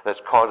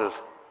that causes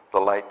the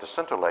light to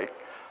scintillate.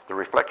 The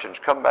reflections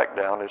come back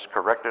down, it's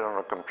corrected on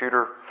a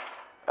computer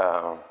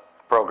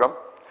program,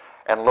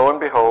 and lo and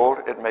behold,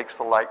 it makes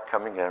the light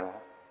coming in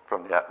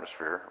from the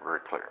atmosphere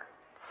very clear.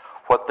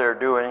 What they're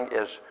doing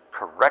is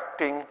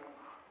correcting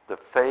the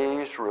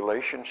phase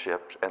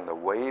relationships and the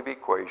wave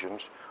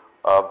equations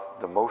of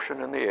the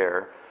motion in the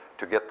air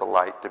to get the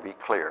light to be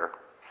clear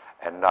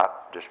and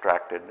not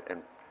distracted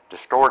and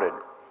distorted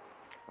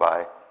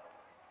by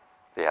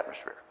the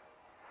atmosphere.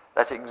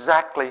 That's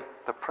exactly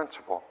the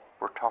principle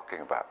we're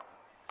talking about.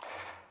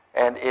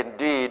 And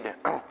indeed,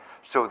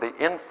 so the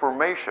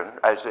information,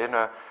 as in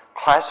a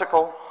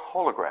classical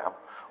hologram,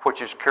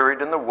 which is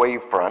carried in the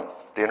wave front,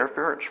 the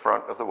interference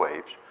front of the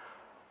waves,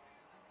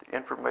 the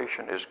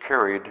information is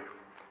carried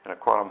in a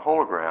quantum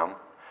hologram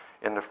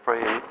in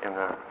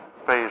the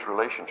phase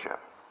relationship.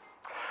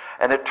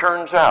 And it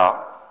turns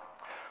out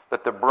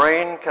that the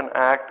brain can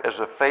act as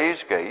a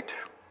phase gate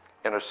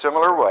in a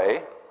similar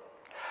way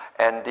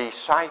and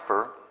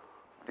decipher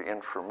the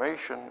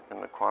information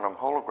in the quantum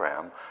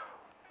hologram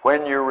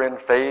when you're in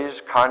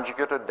phase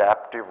conjugate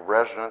adaptive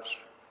resonance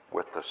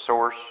with the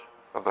source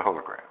of the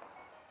hologram.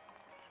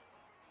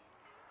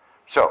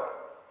 So,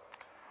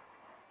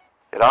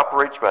 it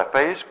operates by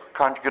phase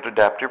conjugate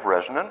adaptive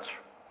resonance.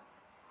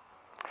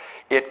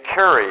 It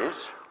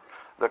carries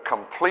the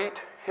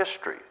complete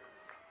history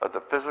of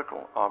the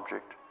physical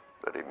object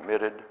that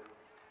emitted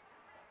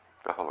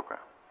the hologram,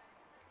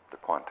 the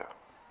quanta.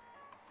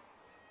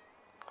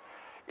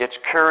 It's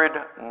carried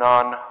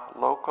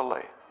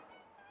non-locally.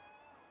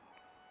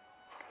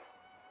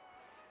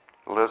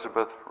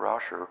 Elizabeth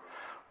Rauscher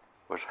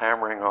was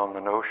hammering on the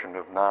notion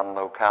of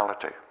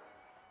non-locality.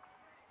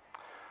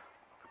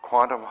 The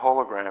quantum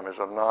hologram is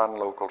a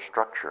non-local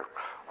structure,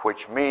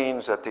 which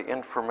means that the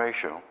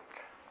information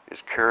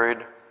is carried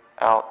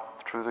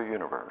out through the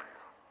universe.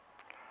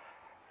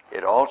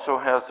 It also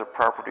has the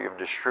property of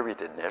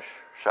distributedness,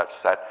 such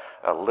that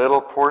a little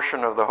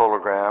portion of the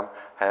hologram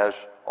has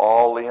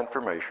all the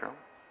information.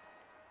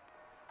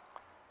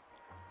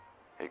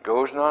 It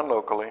goes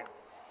non-locally.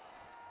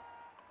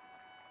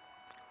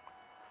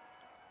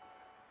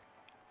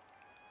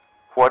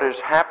 What is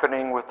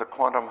happening with the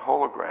quantum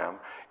hologram,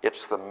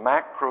 it's the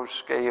macro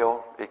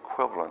scale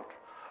equivalent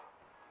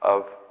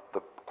of the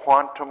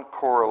quantum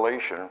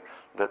correlation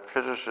that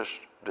physicists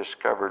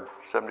discovered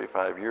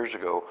 75 years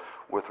ago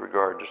with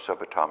regard to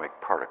subatomic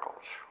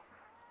particles.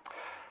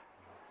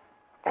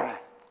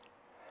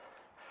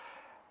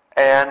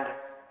 And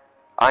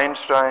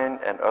Einstein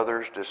and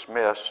others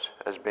dismissed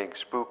as being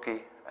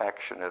spooky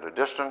action at a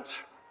distance.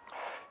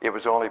 It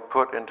was only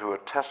put into a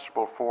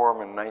testable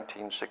form in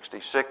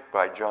 1966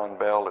 by John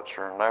Bell at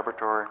CERN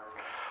Laboratory,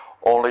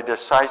 only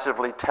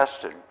decisively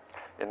tested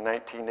in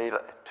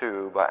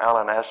 1982 by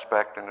Alan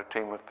Aspect and a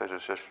team of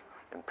physicists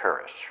in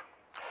Paris.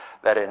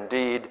 That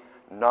indeed,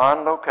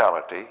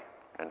 non-locality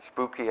and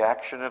spooky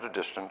action at a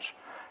distance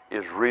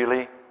is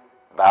really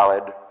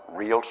valid,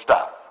 real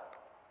stuff.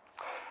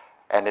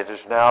 And it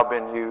has now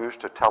been used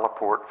to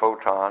teleport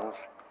photons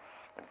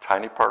and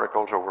tiny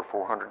particles over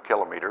 400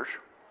 kilometers,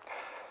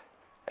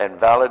 and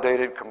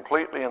validated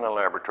completely in the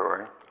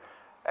laboratory.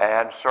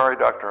 And sorry,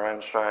 Dr.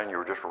 Einstein, you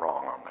were just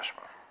wrong on this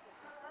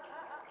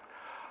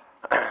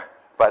one.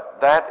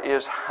 But that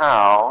is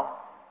how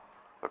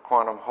the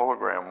quantum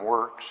hologram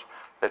works.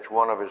 It's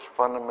one of its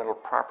fundamental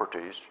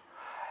properties.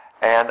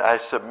 And I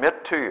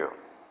submit to you,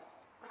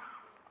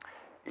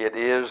 it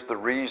is the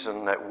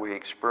reason that we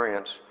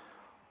experience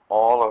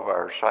all of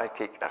our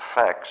psychic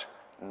effects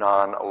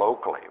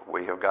non-locally.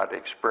 We have got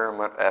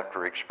experiment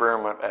after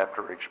experiment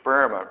after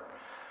experiment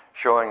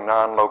showing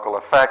non-local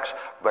effects,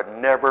 but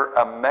never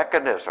a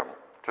mechanism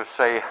to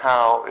say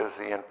how is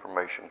the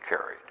information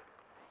carried.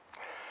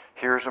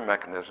 Here's a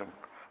mechanism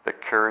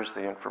that carries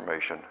the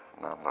information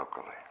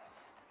non-locally.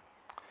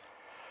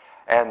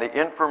 And the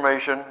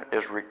information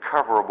is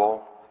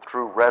recoverable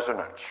through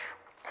resonance.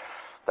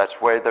 That's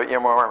the way the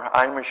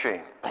MRI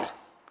machine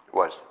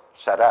was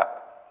set up.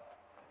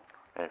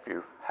 And if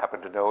you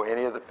happen to know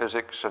any of the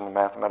physics and the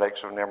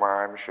mathematics of an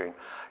MRI machine,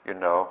 you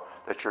know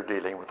that you're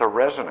dealing with a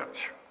resonance.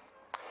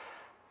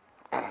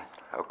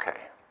 Okay,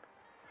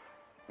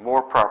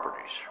 more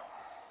properties.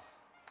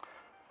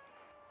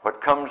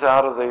 What comes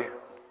out of the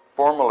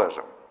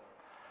formalism?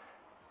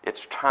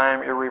 It's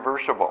time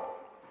irreversible.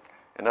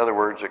 In other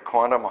words, a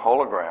quantum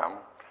hologram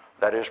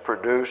that is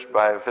produced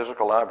by a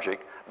physical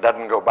object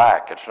doesn't go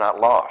back. It's not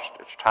lost.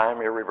 It's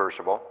time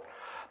irreversible.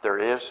 There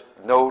is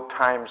no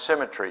time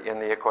symmetry in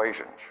the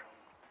equations.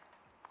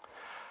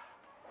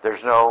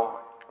 There's no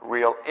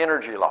real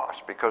energy loss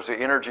because the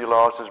energy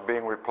loss is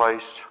being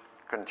replaced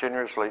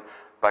continuously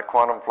by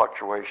quantum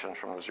fluctuations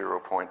from the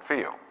zero-point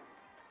field.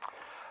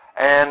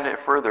 And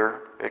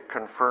further, it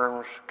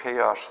confirms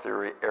chaos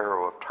theory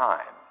arrow of time.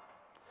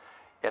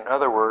 In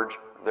other words,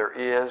 there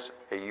is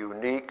a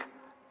unique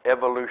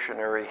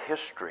evolutionary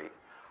history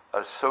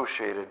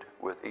associated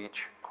with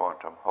each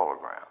quantum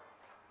hologram,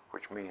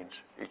 which means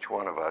each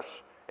one of us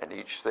and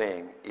each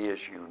thing is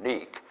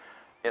unique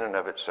in and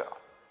of itself.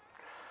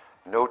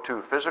 No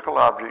two physical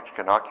objects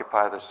can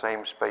occupy the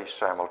same space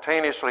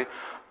simultaneously.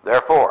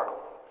 Therefore,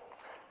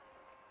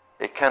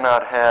 it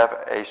cannot have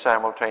a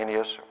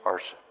simultaneous or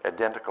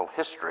identical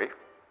history.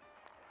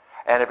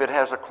 And if it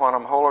has a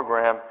quantum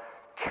hologram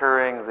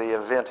carrying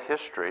the event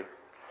history,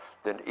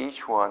 then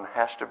each one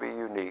has to be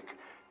unique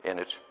in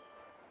its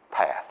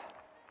path,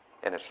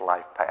 in its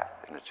life path,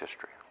 in its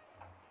history.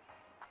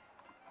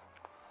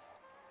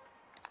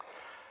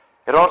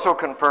 It also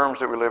confirms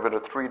that we live in a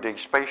 3D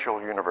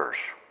spatial universe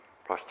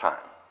plus time.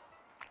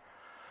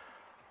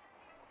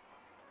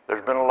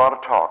 There's been a lot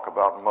of talk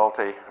about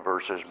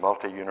multiverses,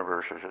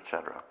 multi-universes,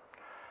 etc.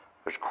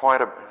 There's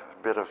quite a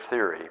bit of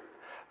theory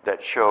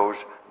that shows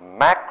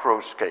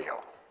macro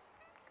scale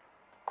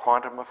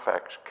quantum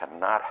effects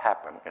cannot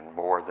happen in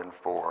more than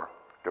 4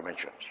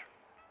 dimensions.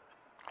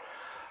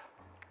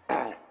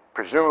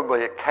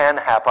 Presumably it can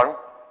happen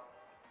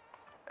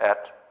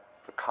at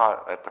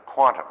the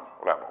quantum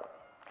level,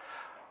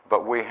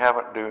 but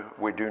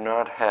we do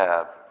not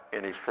have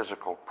any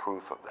physical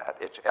proof of that.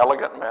 It's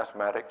elegant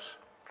mathematics.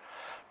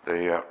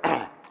 The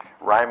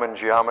Riemann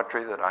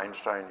geometry that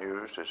Einstein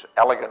used is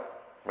elegant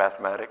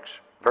mathematics,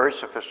 very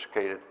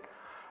sophisticated,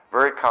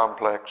 very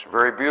complex,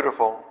 very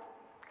beautiful,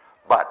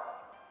 but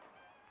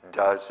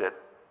does it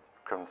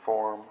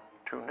conform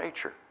to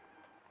nature?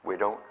 We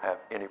don't have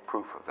any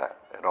proof of that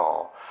at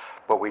all.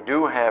 But we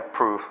do have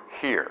proof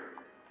here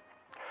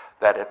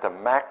that at the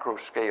macro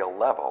scale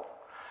level,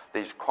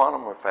 these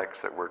quantum effects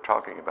that we're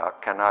talking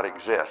about cannot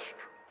exist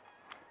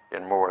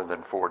in more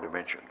than 4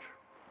 dimensions.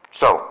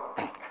 So,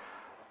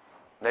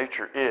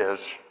 nature is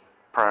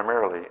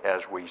primarily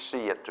as we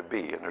see it to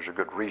be, and there's a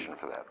good reason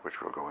for that,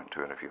 which we'll go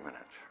into in a few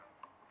minutes.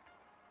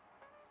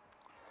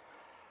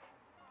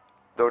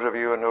 Those of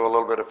you who know a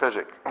little bit of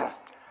physics,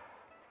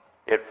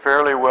 it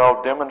fairly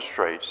well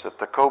demonstrates that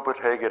the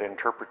Copenhagen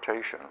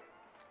interpretation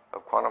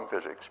of quantum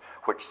physics,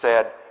 which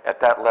said at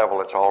that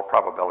level it's all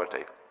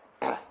probability,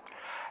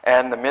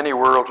 and the many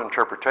worlds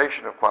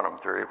interpretation of quantum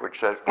theory, which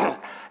says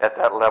at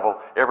that level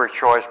every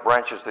choice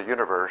branches the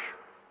universe,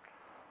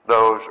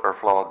 those are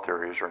flawed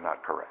theories, are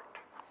not correct.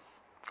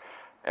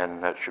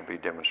 And that should be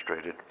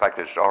demonstrated. In fact,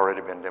 it's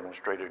already been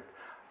demonstrated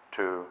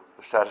to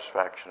the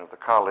satisfaction of the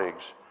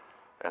colleagues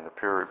and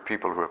the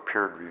people who have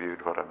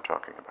peer-reviewed what I'm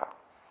talking about.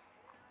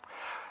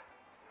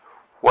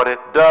 What it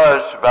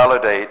does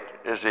validate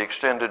is the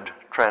extended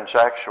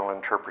transactional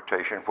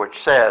interpretation, which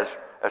says,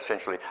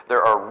 essentially,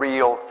 there are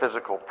real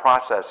physical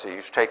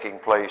processes taking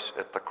place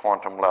at the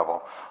quantum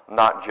level,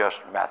 not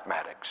just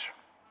mathematics.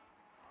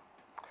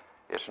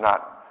 It's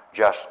not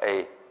just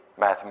a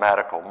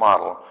mathematical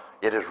model,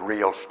 it is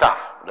real stuff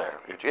there.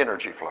 It's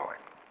energy flowing.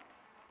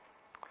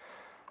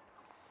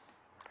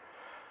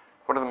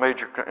 What are the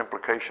major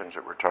implications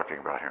that we're talking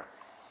about here?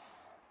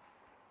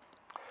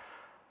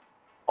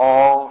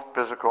 All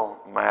physical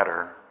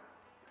matter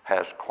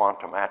has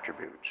quantum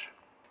attributes.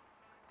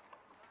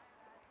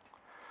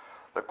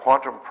 The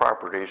quantum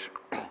properties,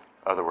 in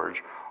other words,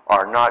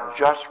 are not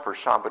just for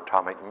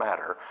subatomic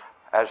matter,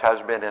 as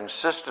has been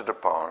insisted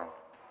upon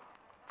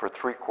for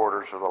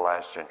 3/4 of the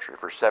last century,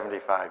 for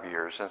 75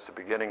 years, since the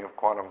beginning of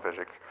quantum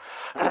physics.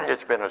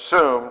 It's been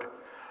assumed,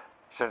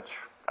 since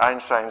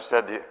Einstein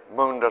said the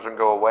moon doesn't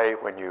go away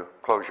when you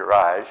close your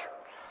eyes,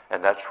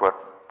 and that's what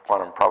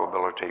quantum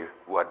probability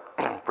would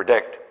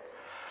predict.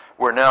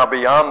 We're now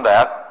beyond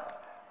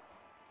that.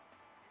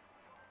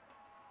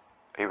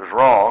 He was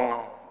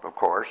wrong, of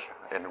course,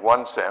 in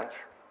one sense.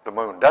 The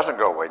moon doesn't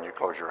go away when you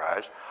close your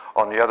eyes.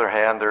 On the other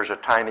hand, there's a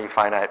tiny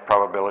finite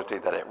probability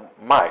that it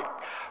might.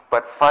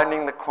 But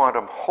finding the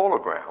quantum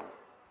hologram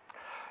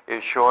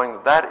is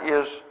showing that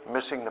is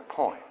missing the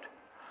point.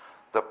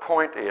 The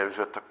point is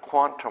that the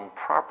quantum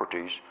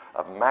properties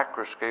of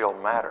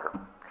macroscale matter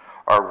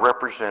are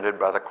represented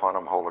by the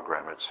quantum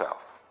hologram itself.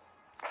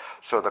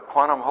 So the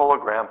quantum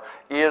hologram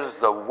is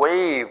the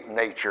wave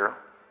nature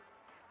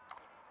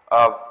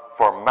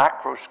for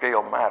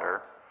macroscale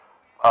matter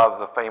of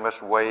the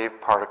famous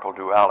wave-particle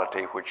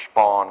duality which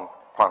spawned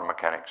quantum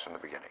mechanics in the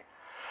beginning.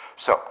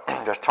 So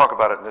let's talk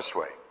about it in this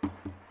way.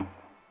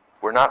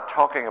 We're not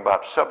talking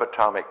about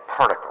subatomic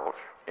particles,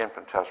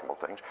 infinitesimal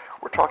things.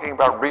 We're talking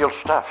about real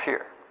stuff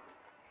here.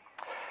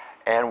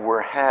 And we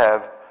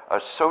have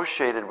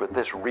associated with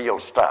this real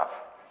stuff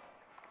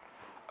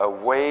a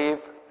wave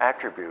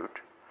attribute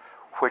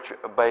which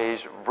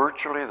obeys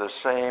virtually the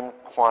same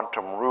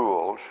quantum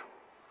rules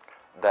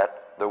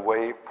that the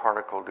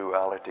wave-particle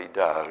duality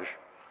does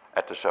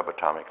at the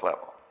subatomic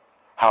level.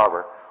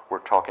 However, we're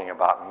talking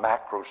about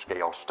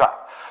macro-scale stuff.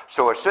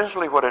 So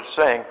essentially what it's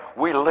saying,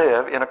 we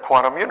live in a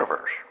quantum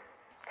universe.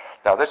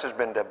 Now this has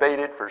been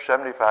debated for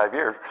 75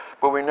 years,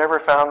 but we never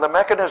found the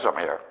mechanism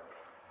here.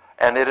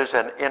 And it is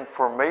an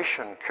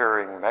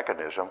information-carrying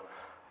mechanism,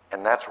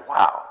 and that's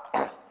wow.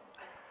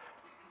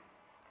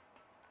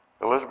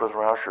 Elizabeth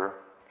Rauscher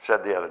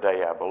said the other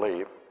day, I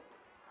believe,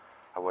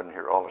 I wasn't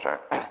here all the time,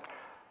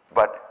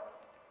 but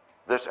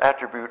this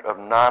attribute of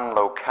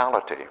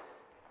non-locality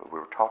that we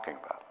were talking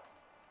about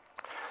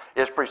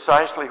is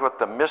precisely what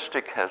the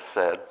mystic has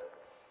said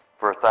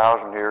for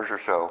 1,000 years or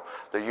so.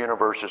 The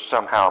universe is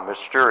somehow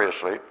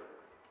mysteriously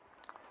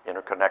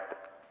interconnected.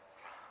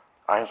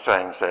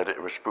 Einstein said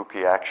it was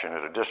spooky action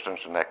at a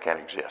distance and that can't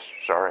exist.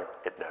 Sorry,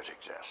 it does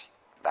exist.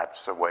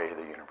 That's the way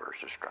the universe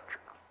is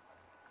structured.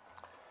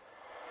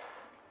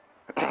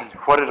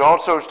 What it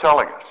also is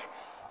telling us,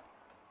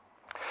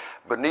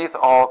 beneath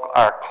all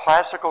our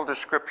classical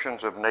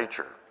descriptions of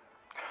nature,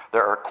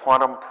 there are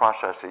quantum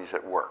processes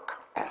at work.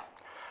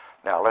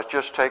 Now, let's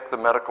just take the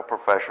medical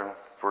profession,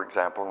 for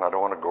example, and I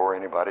don't want to gore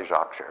anybody's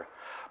ox here,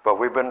 but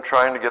we've been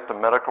trying to get the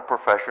medical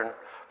profession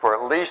for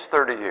at least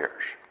 30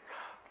 years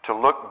to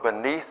look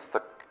beneath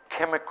the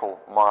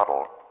chemical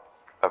model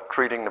of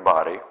treating the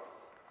body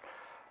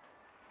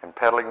and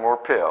peddling more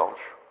pills,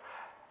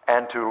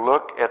 and to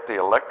look at the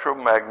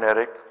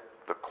electromagnetic,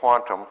 the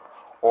quantum,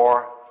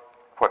 or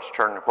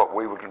what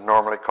we would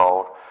normally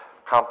call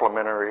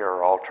complementary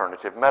or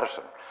alternative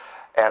medicine.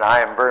 And I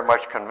am very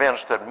much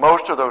convinced that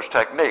most of those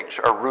techniques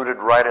are rooted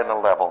right in the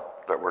level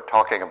that we're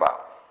talking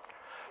about.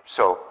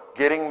 So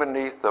getting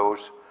beneath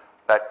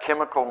that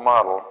chemical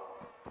model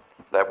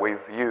that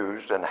we've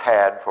used and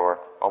had for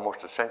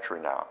almost a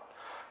century now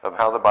of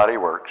how the body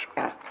works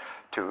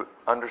to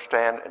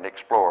understand and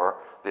explore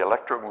the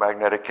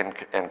electromagnetic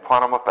and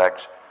quantum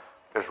effects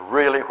is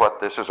really what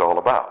this is all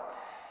about.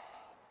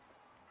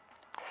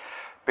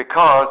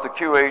 Because the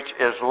QH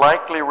is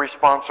likely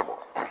responsible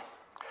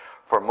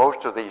for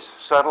most of these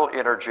subtle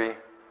energy,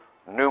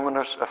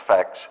 numinous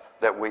effects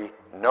that we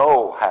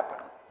know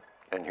happen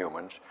in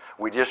humans.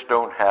 We just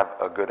don't have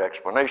a good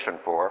explanation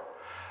for.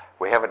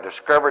 We haven't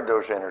discovered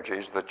those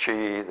energies, the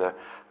chi, the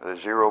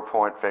 0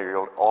 point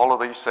field, all of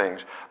these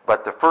things.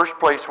 But the first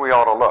place we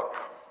ought to look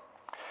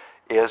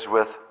is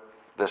with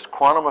this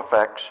quantum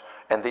effects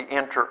and the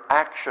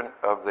interaction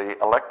of the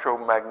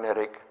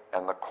electromagnetic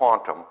and the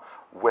quantum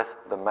with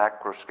the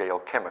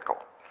macroscale chemical.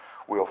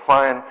 We'll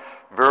find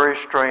very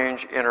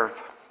strange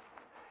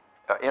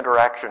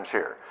interactions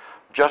here.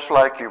 Just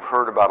like you've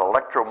heard about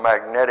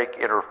electromagnetic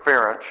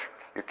interference,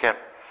 you can't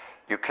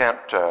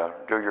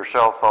do your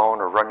cell phone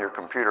or run your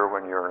computer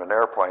when you're in an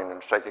airplane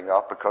and it's taking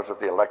off because of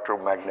the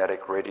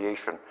electromagnetic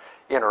radiation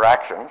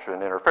interactions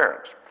and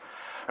interference.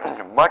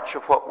 Much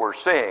of what we're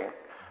seeing,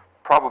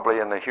 probably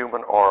in the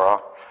human aura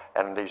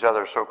and these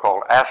other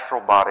so-called astral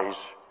bodies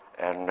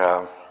and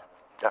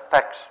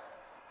effects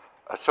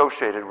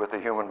associated with the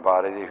human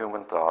body, the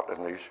human thought,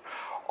 and these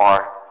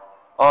are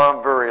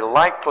very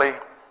likely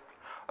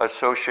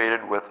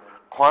associated with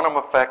quantum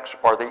effects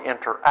or the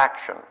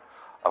interaction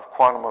of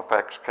quantum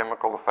effects,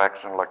 chemical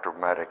effects, and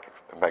electromagnetic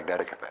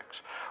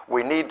effects.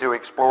 We need to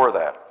explore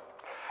that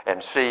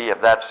and see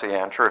if that's the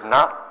answer. If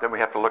not, then we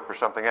have to look for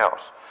something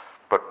else.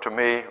 But to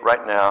me,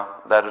 right now,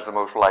 that is the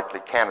most likely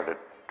candidate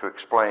to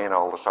explain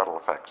all the subtle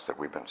effects that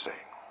we've been seeing.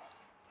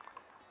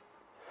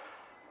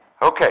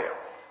 Okay.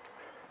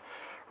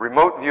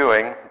 Remote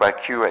viewing by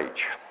QH.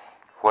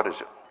 What is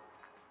it?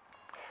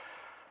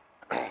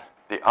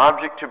 The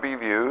object to be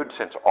viewed,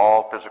 since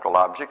all physical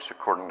objects,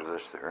 according to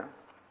this theory,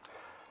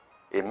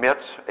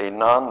 emits a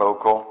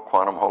non-local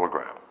quantum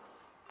hologram,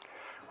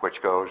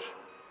 which goes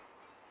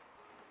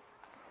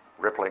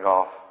rippling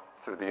off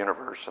through the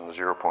universe in the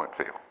 0 point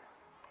field.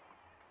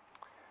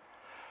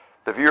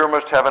 The viewer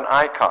must have an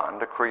icon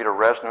to create a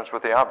resonance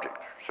with the object.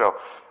 So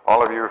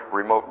all of you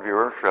remote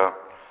viewers,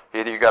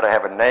 either you got to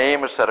have a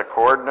name, a set of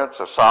coordinates,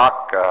 a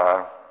sock,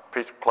 a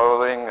piece of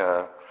clothing,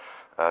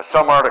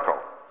 some article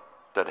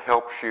that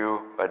helps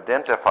you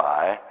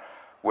identify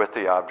with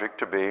the object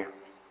to be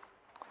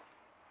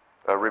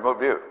a remote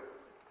view.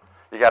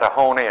 You got to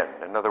hone in.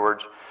 In other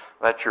words,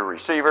 that's your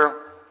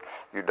receiver.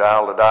 You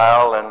dial the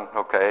dial and,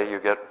 okay, you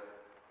get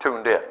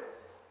tuned in.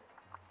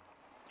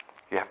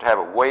 You have to have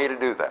a way to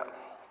do that.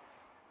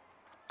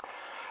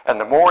 And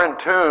the more in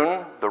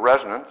tune the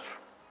resonance,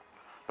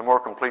 the more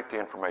complete the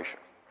information.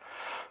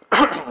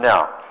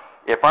 Now,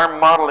 if our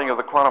modeling of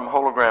the quantum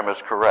hologram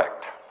is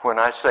correct, when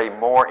I say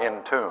more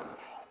in tune,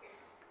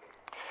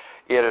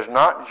 it is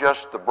not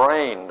just the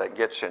brain that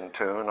gets in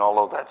tune,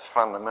 although that's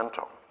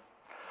fundamental.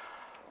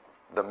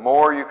 The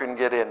more you can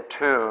get in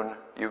tune,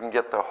 you can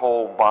get the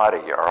whole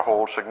body, or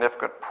whole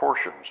significant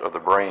portions of the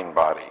brain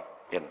body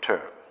in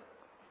tune.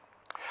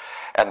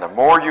 And the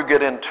more you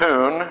get in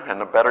tune,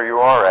 and the better you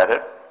are at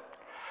it,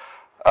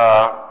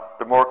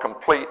 the more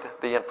complete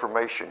the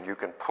information you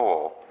can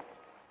pull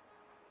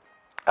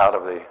out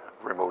of the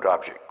remote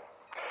object.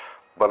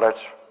 But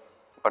let's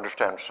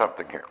understand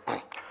something here.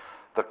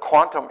 The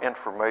quantum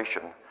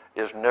information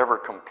is never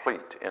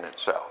complete in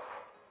itself.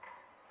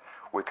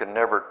 We can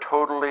never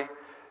totally,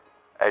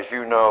 as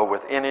you know,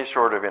 with any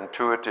sort of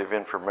intuitive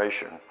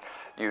information,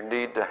 you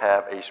need to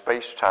have a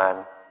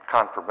space-time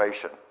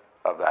confirmation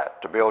of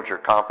that to build your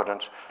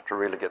confidence to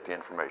really get the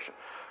information.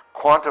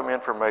 Quantum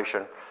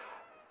information,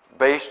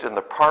 based in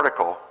the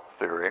particle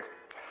theory,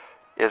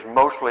 is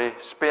mostly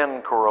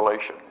spin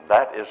correlation.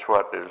 That is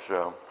what is,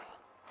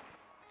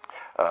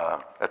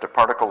 at the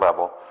particle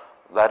level,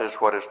 that is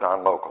what is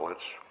non-local.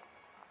 It's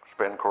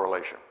spin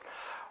correlation.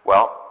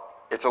 Well,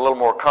 it's a little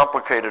more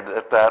complicated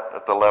at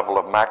the level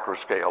of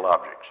macro-scale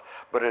objects.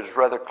 But it is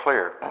rather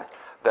clear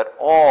that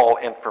all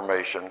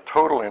information,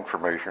 total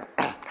information,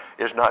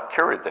 is not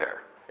carried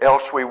there.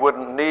 Else we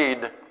wouldn't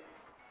need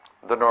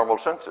the normal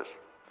senses.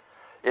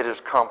 It is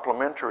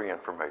complementary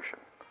information.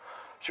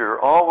 So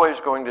you're always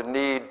going to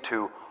need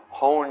to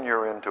hone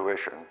your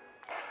intuition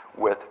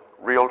with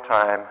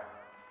real-time,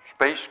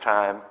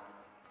 space-time,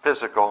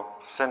 physical,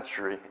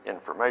 sensory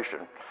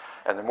information.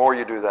 And the more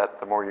you do that,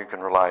 the more you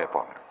can rely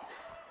upon it.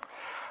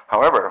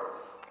 However,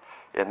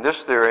 in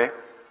this theory,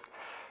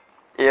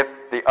 if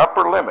the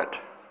upper limit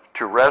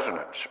to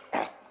resonance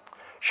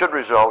should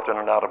result in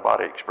an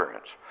out-of-body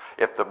experience,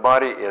 if the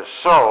body is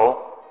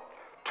so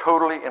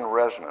totally in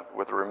resonance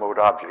with a remote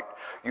object,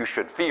 you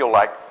should feel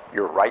like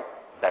you're right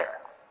there.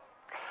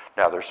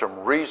 Now, there's some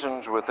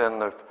reasons within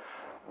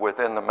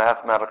the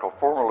mathematical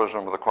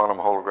formalism of the quantum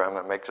hologram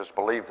that makes us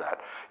believe that.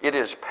 It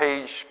is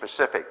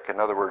page-specific. In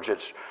other words,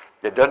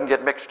 it doesn't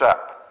get mixed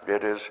up.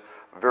 It is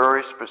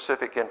very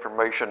specific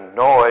information.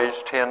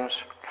 Noise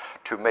tends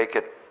to make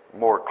it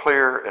more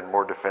clear and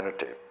more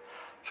definitive.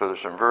 So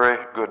there's some very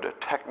good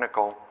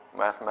technical,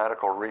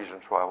 mathematical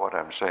reasons why what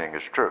I'm saying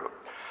is true.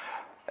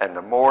 And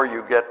the more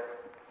you get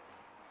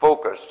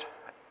focused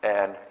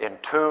and in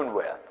tune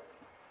with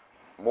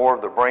more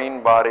of the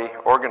brain-body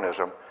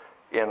organism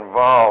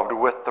involved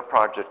with the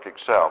project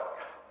itself,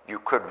 you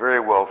could very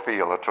well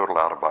feel a total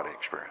out-of-body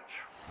experience.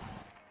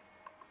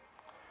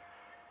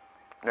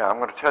 Now, I'm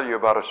going to tell you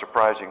about a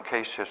surprising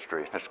case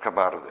history that's come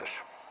out of this.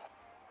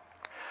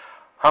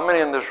 How many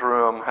in this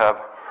room have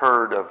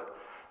heard of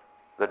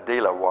the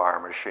De La Warr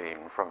machine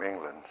from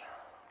England?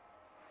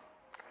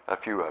 A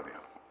few of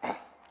you.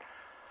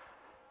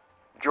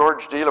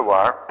 George De La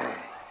Warr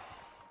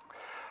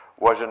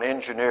was an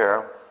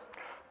engineer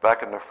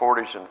back in the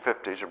 40s and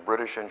 50s, a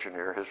British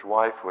engineer. His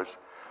wife was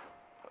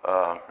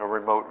a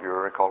remote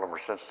viewer, I called him her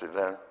sensitive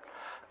then,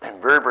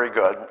 and very, very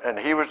good. And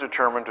he was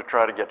determined to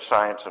try to get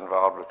science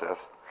involved with this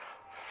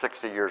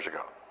 60 years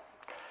ago.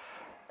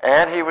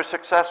 And he was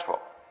successful.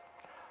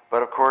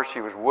 But of course,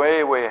 he was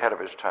way, way ahead of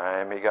his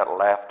time. He got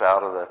laughed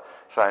out of the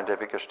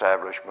scientific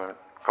establishment,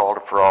 called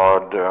a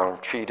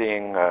fraud,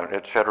 cheating,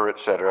 et cetera, et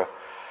cetera.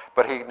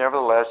 But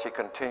nevertheless, he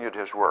continued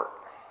his work.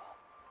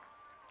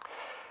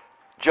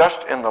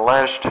 Just in the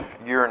last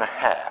year and a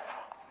half,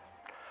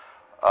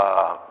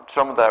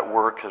 some of that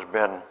work has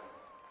been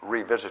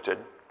revisited.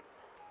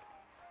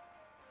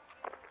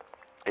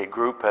 A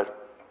group has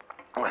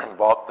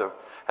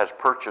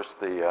purchased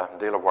the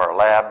De La Warr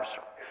labs,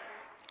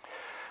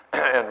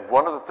 and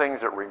one of the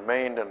things that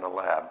remained in the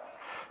lab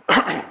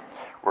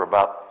were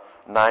about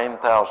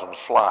 9,000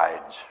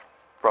 slides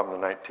from the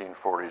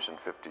 1940s and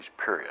 50s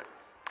period.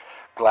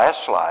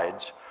 Glass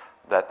slides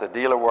that the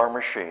De La Warr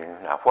machine,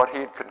 now what he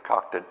had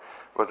concocted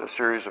was a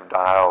series of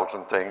dials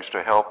and things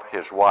to help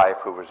his wife,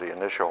 who was the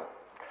initial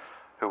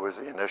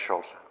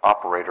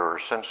operator or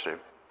sensitive,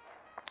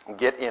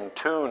 get in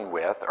tune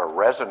with or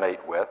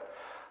resonate with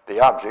the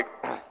object.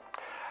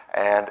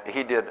 And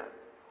he did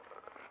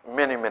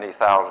many, many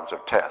thousands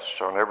of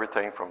tests on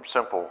everything from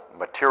simple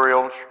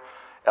materials,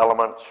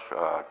 elements,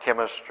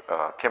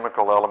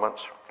 chemical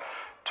elements,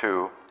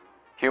 to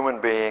human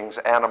beings,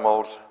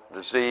 animals,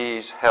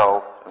 disease,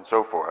 health, and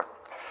so forth.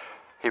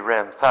 He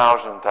ran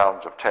thousands and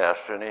thousands of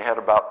tests, and he had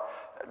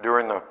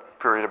during the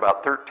period,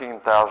 about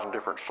 13,000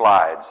 different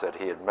slides that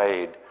he had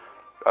made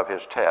of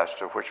his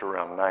tests, of which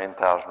around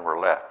 9,000 were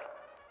left.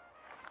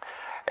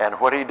 And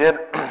what he did,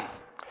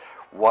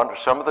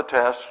 some of the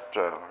tests,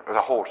 the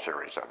whole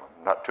series of them,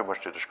 not too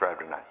much to describe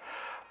tonight,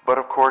 but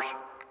of course,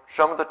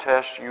 some of the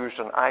tests used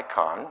an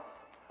icon,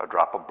 a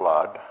drop of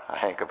blood, a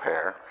hank of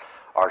hair,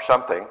 or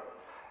something,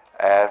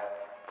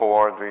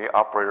 for the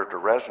operator to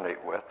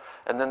resonate with,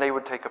 and then they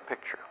would take a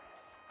picture.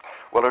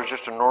 Well, it was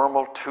just a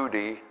normal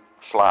 2D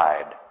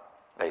slide,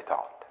 they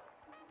thought.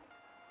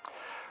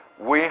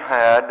 We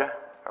had,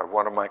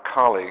 one of my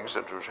colleagues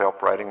that was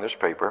helped writing this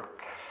paper,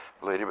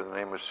 a lady by the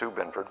name of Sue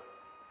Benford,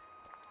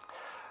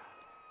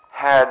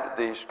 had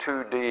these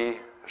 2D,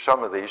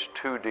 some of these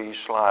 2D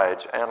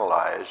slides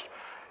analyzed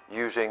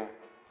using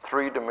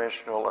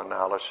three-dimensional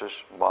analysis,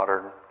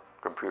 modern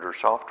computer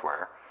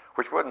software,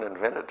 which wasn't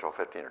invented until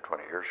 15 or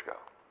 20 years ago.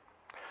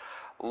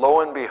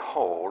 Lo and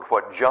behold,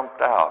 what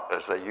jumped out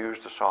as they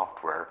used the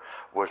software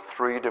was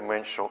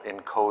three-dimensional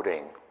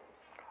encoding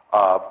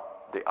of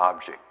the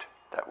object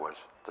that was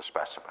the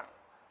specimen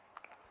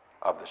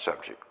of the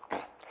subject.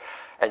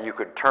 And you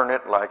could turn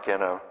it like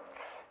in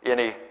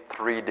any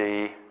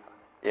 3D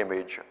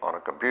image on a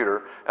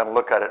computer and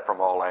look at it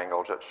from all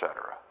angles,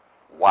 etc.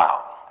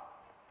 Wow.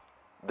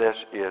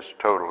 This is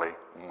totally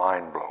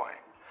mind-blowing.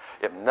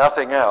 If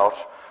nothing else,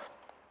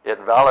 it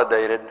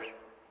validated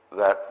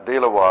that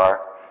DeLoire,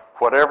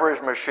 whatever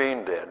his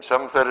machine did,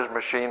 some said his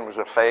machine was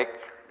a fake,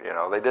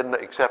 they didn't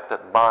accept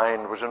that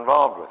mind was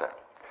involved with it.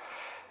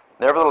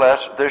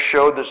 Nevertheless, this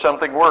showed that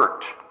something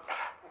worked,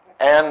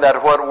 and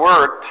that what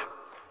worked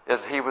is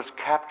he was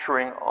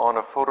capturing on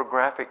a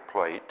photographic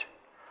plate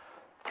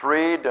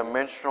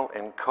three-dimensional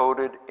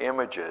encoded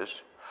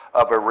images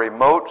of a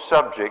remote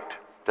subject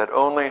that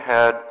only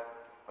had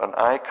an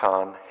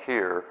icon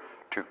here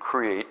to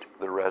create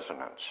the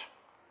resonance.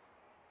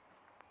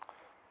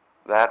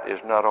 That is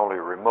not only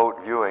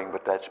remote viewing,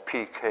 but that's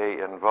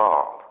PK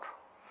involved.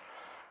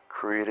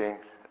 Creating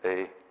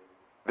a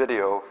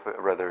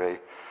a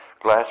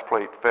glass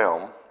plate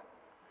film,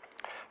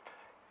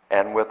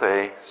 and with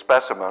a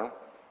specimen,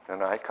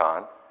 an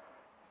icon,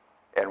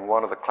 and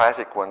one of the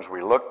classic ones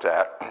we looked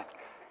at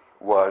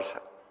was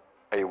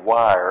a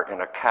wire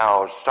in a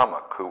cow's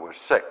stomach who was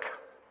sick.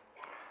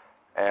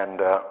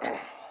 And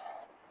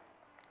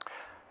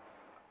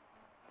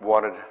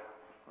wanted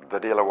the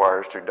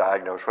DeLoires to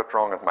diagnose what's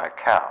wrong with my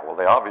cow. Well,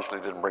 they obviously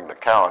didn't bring the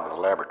cow into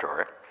the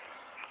laboratory.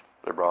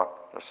 They brought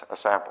a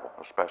sample,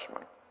 a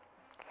specimen.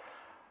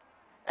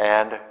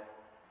 And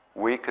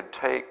we could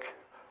take,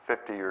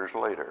 50 years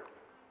later,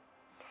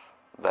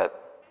 that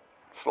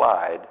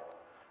slide,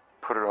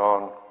 put it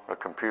on a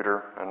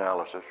computer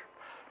analysis,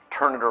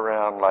 turn it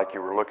around like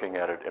you were looking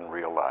at it in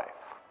real life.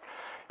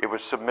 It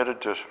was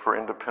submitted for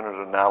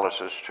independent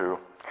analysis to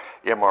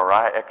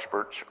MRI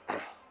experts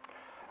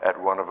at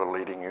one of the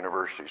leading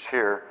universities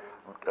here,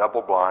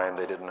 double blind,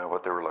 they didn't know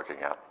what they were looking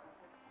at.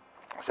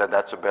 I said,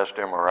 that's the best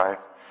MRI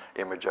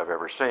image I've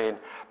ever seen,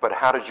 but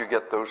how did you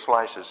get those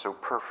slices so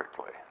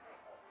perfectly?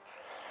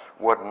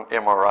 Wasn't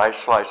MRI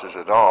slices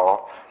at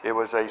all, it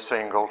was a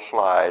single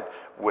slide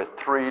with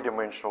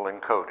three-dimensional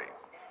encoding.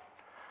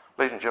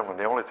 Ladies and gentlemen,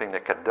 the only thing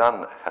that could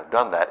have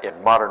done that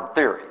in modern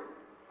theory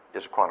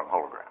is a quantum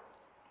hologram.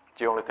 It's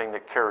the only thing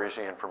that carries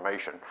the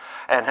information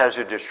and has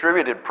a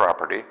distributed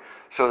property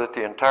so that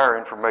the entire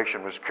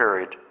information was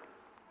carried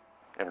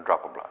in a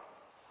drop of blood.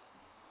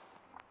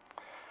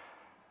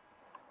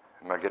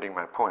 Am I getting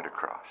my point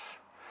across?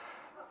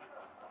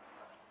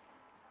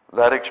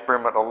 That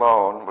experiment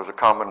alone was a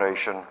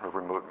combination of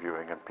remote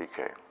viewing and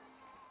PK.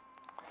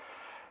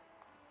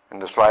 In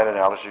the slide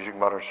analysis using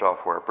modern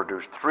software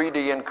produced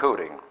 3D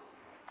encoding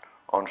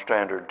on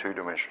standard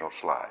two-dimensional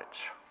slides.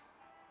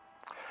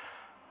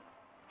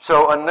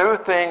 So a new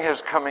thing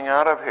is coming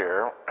out of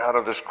here, out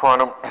of this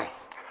quantum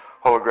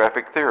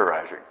holographic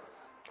theorizing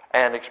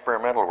and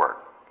experimental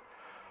work.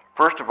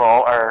 First of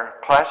all, our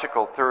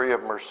classical theory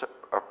of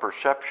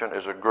perception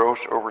is a gross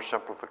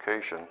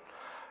oversimplification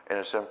and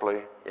is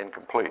simply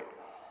incomplete.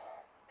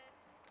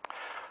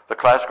 The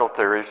classical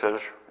theory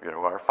says,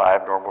 our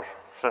five normal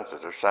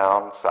senses are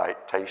sound,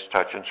 sight, taste,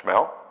 touch, and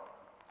smell.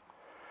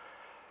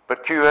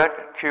 But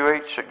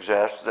QH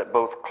suggests that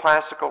both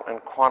classical and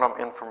quantum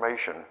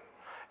information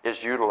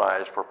is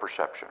utilized for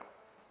perception,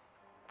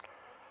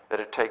 that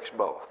it takes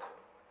both.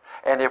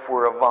 And if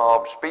we're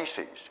evolved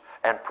species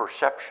and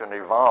perception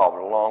evolved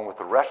along with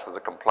the rest of the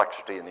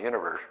complexity in the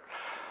universe,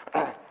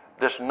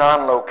 this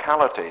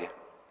non-locality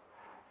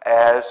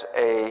as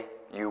a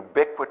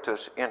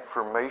ubiquitous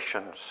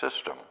information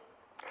system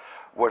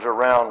was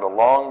around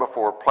long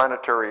before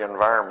planetary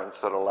environments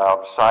that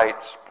allowed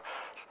sight,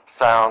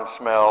 sound,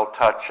 smell,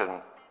 touch,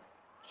 and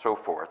so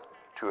forth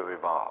to have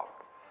evolved.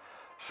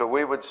 So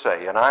we would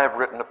say, and I have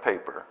written a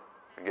paper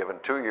given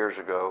 2 years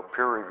ago,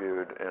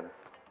 peer-reviewed in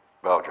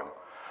Belgium,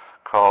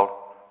 called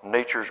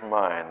Nature's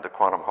Mind, the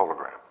Quantum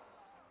Hologram,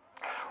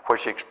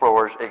 which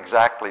explores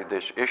exactly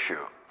this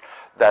issue,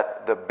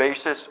 that the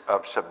basis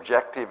of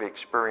subjective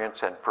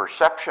experience and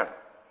perception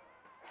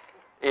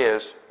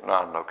is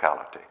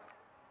non-locality.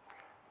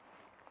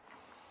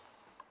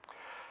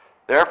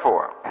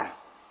 Therefore,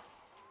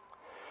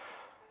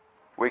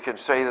 we can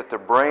say that the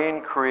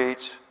brain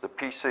creates the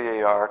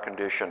PCAR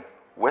condition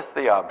with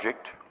the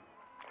object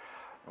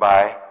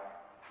by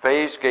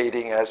phase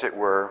gating, as it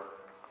were,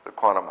 the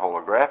quantum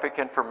holographic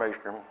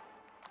information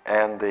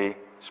and the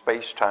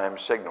space-time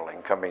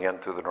signaling coming in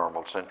through the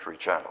normal sensory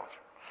channels.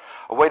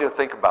 A way to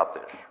think about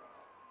this.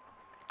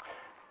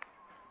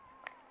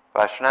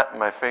 If I snap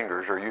my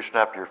fingers, or you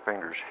snap your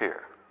fingers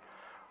here,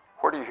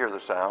 where do you hear the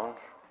sound?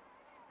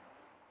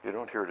 You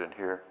don't hear it in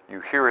here.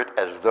 You hear it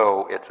as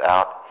though it's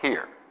out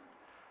here.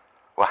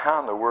 Well, how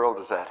in the world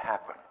does that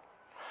happen?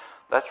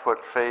 That's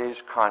what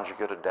phase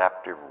conjugate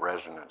adaptive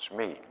resonance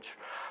means.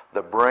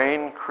 The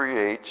brain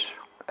creates,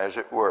 as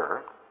it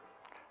were,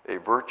 a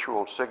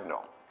virtual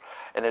signal.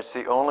 And it's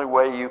the only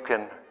way you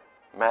can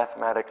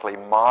mathematically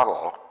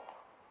model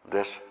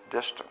this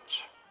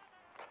distance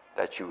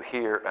that you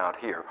hear out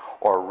here,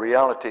 or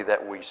reality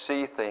that we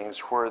see things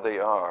where they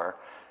are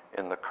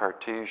in the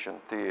Cartesian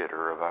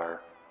theater of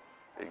our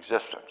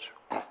existence.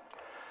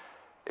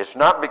 It's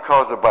not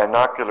because of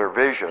binocular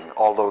vision,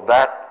 although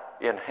that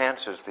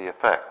enhances the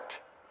effect.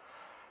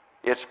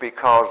 It's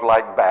because,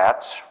 like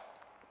bats,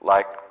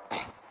 like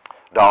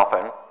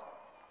dolphin,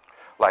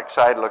 like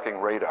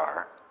side-looking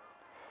radar,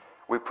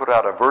 we put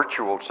out a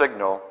virtual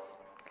signal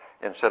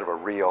instead of a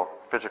real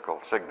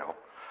physical signal,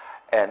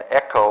 and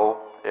echo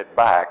it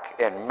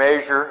back and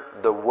measure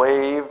the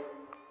wave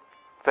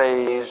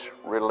phase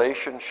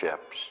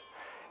relationships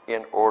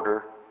in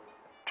order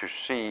to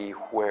see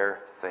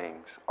where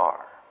things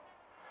are.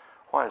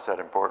 Why is that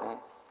important?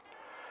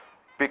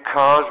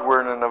 Because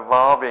we're in an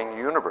evolving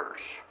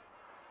universe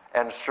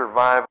and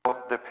survival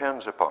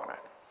depends upon it.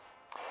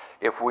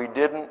 If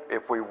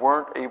we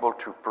weren't able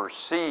to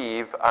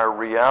perceive our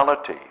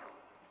reality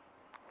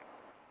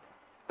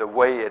the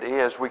way it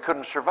is, we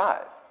couldn't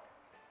survive.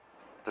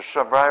 The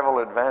survival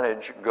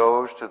advantage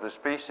goes to the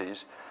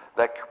species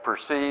that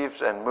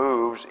perceives and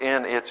moves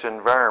in its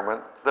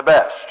environment the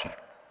best.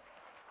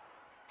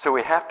 So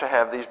we have to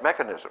have these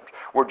mechanisms.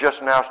 We're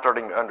just now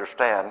starting to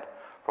understand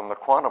from the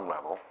quantum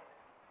level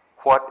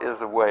what is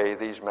the way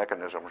these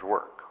mechanisms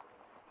work.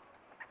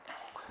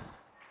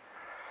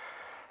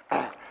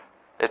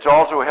 It's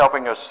also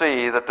helping us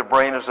see that the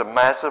brain is a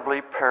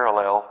massively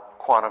parallel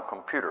quantum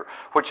computer,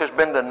 which has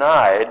been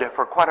denied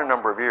for quite a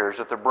number of years,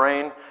 that the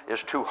brain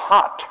is too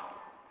hot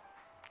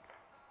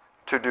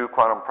to do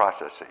quantum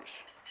processes.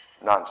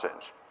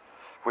 Nonsense.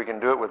 If we can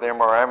do it with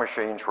MRI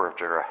machines where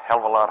they're a hell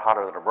of a lot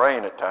hotter than the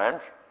brain at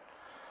times,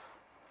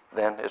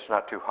 then it's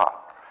not too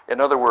hot.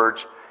 In other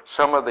words,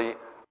 some of the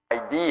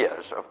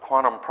ideas of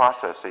quantum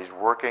processes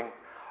working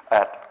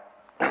at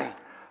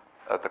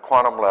the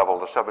quantum level,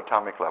 the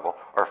subatomic level,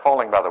 are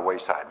falling by the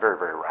wayside very,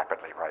 very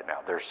rapidly right now.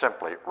 They're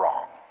simply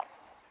wrong.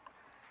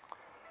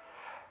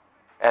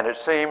 And it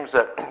seems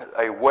that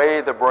a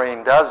way the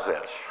brain does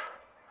this,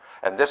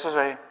 and this is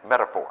a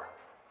metaphor,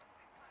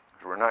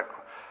 we're not,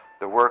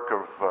 the work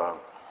of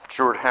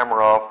Stuart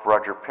Hameroff,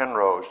 Roger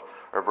Penrose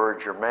are very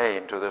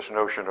germane to this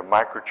notion of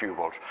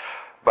microtubules.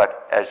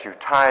 But as you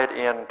tie it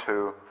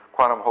into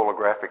quantum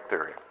holographic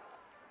theory,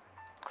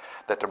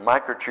 that the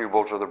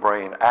microtubules of the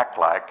brain act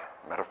like,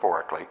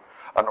 metaphorically,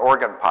 an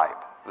organ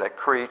pipe that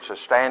creates a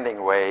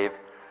standing wave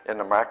in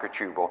the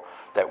microtubule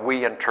that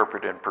we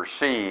interpret and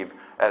perceive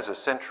as a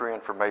sensory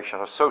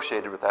information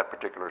associated with that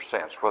particular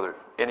sense, whether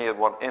any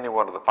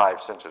one of the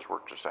five senses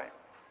works the same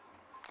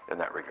in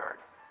that regard.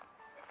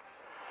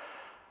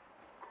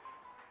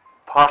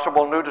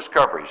 Possible new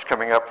discoveries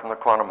coming up from the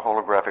quantum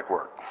holographic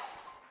work.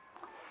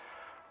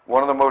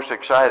 One of the most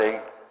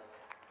exciting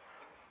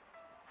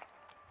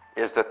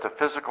is that the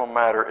physical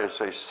matter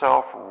is a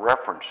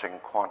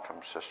self-referencing quantum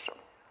system.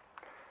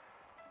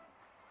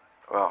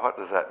 Well, what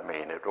does that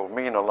mean? It will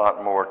mean a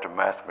lot more to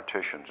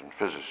mathematicians and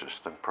physicists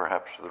than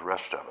perhaps to the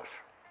rest of us.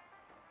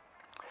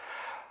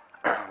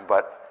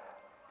 But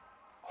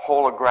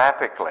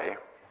holographically,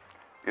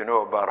 you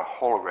know about a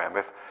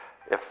hologram.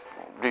 If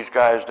these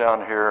guys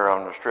down here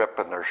on the strip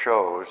in their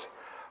shows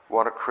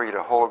want to create a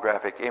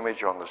holographic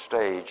image on the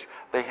stage,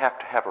 they have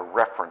to have a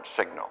reference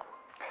signal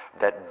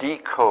that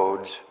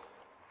decodes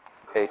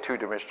a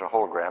two-dimensional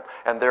hologram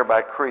and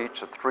thereby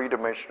creates a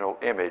three-dimensional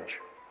image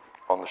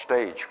on the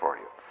stage for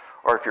you.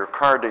 Or if your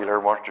car dealer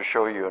wants to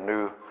show you a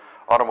new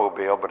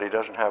automobile, but he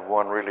doesn't have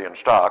one really in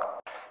stock,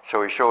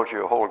 so he shows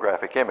you a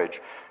holographic image,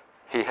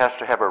 he has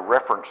to have a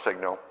reference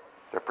signal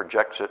that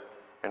projects it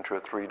into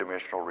a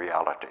three-dimensional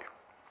reality.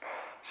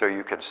 So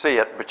you can see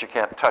it, but you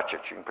can't touch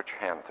it. You can put your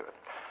hand to it.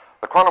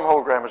 The quantum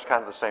hologram is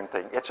kind of the same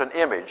thing. It's an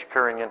image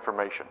carrying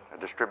information, a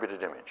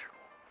distributed image.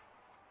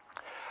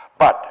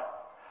 But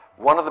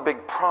one of the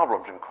big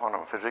problems in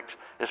quantum physics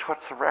is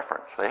what's the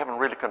reference? They haven't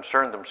really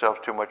concerned themselves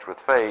too much with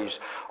phase.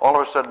 All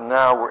of a sudden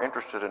now we're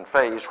interested in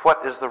phase.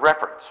 What is the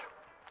reference?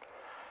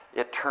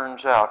 It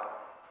turns out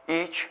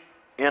each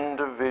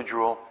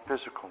individual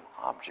physical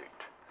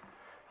object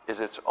is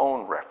its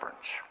own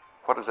reference.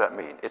 What does that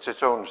mean? It's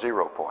its own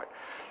 0 point.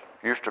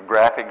 Used to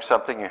graphing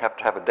something, you have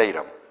to have a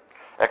datum,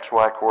 x,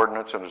 y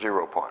coordinates, and a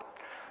 0 point.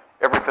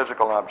 Every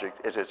physical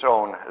object is its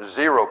own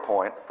 0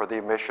 point for the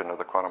emission of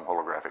the quantum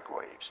holographic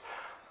waves.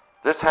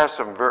 This has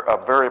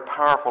a very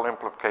powerful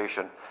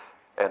implication,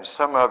 and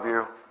some of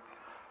you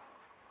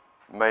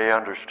may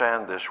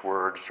understand this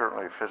word,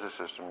 certainly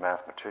physicists and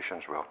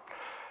mathematicians will.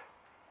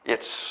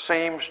 It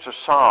seems to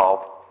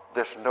solve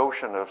this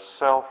notion of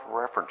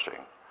self-referencing,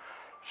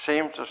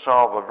 seems to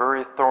solve a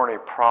very thorny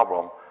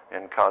problem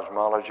in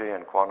cosmology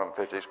and quantum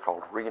physics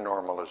called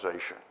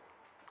renormalization.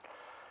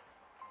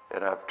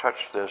 And I've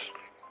touched this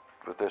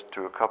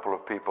to a couple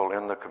of people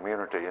in the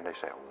community, and they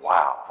say,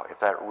 wow, if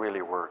that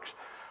really works,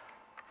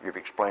 you've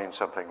explained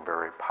something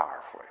very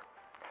powerfully.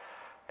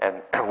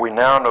 And we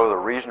now know the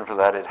reason for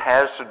that. It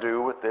has to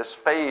do with this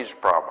phase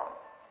problem.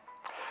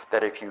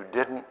 That if you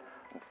didn't,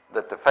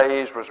 that the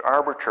phase was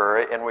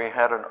arbitrary, and we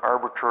had an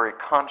arbitrary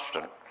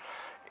constant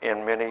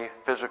in many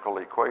physical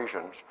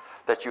equations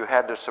that you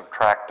had to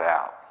subtract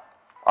out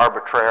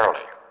arbitrarily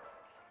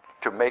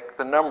to make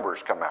the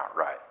numbers come out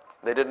right.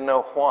 They didn't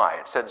know why.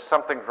 It said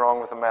something's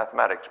wrong with the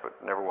mathematics, but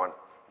no one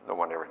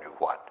ever knew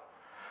what.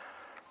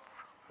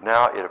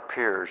 Now it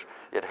appears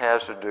it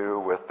has to do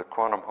with the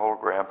quantum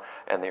hologram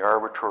and the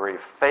arbitrary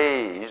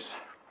phase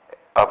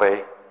of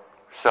a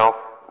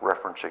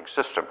self-referencing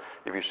system.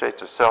 If you say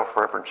it's a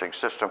self-referencing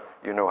system,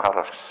 you know how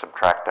to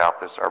subtract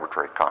out this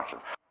arbitrary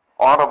constant.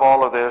 Out of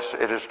all of this,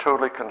 it is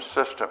totally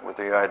consistent with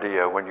the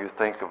idea when you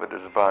think of a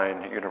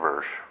divine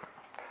universe,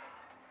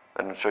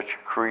 and in such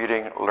a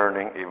creating,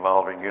 learning,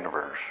 evolving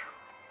universe.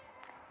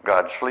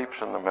 God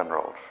sleeps in the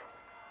minerals,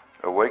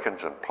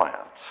 awakens in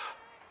plants,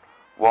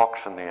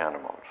 walks in the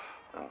animals,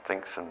 and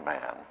thinks in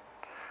man,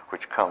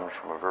 which comes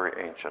from a very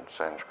ancient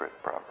Sanskrit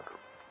proverb.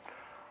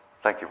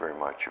 Thank you very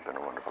much. You've been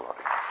a wonderful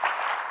audience.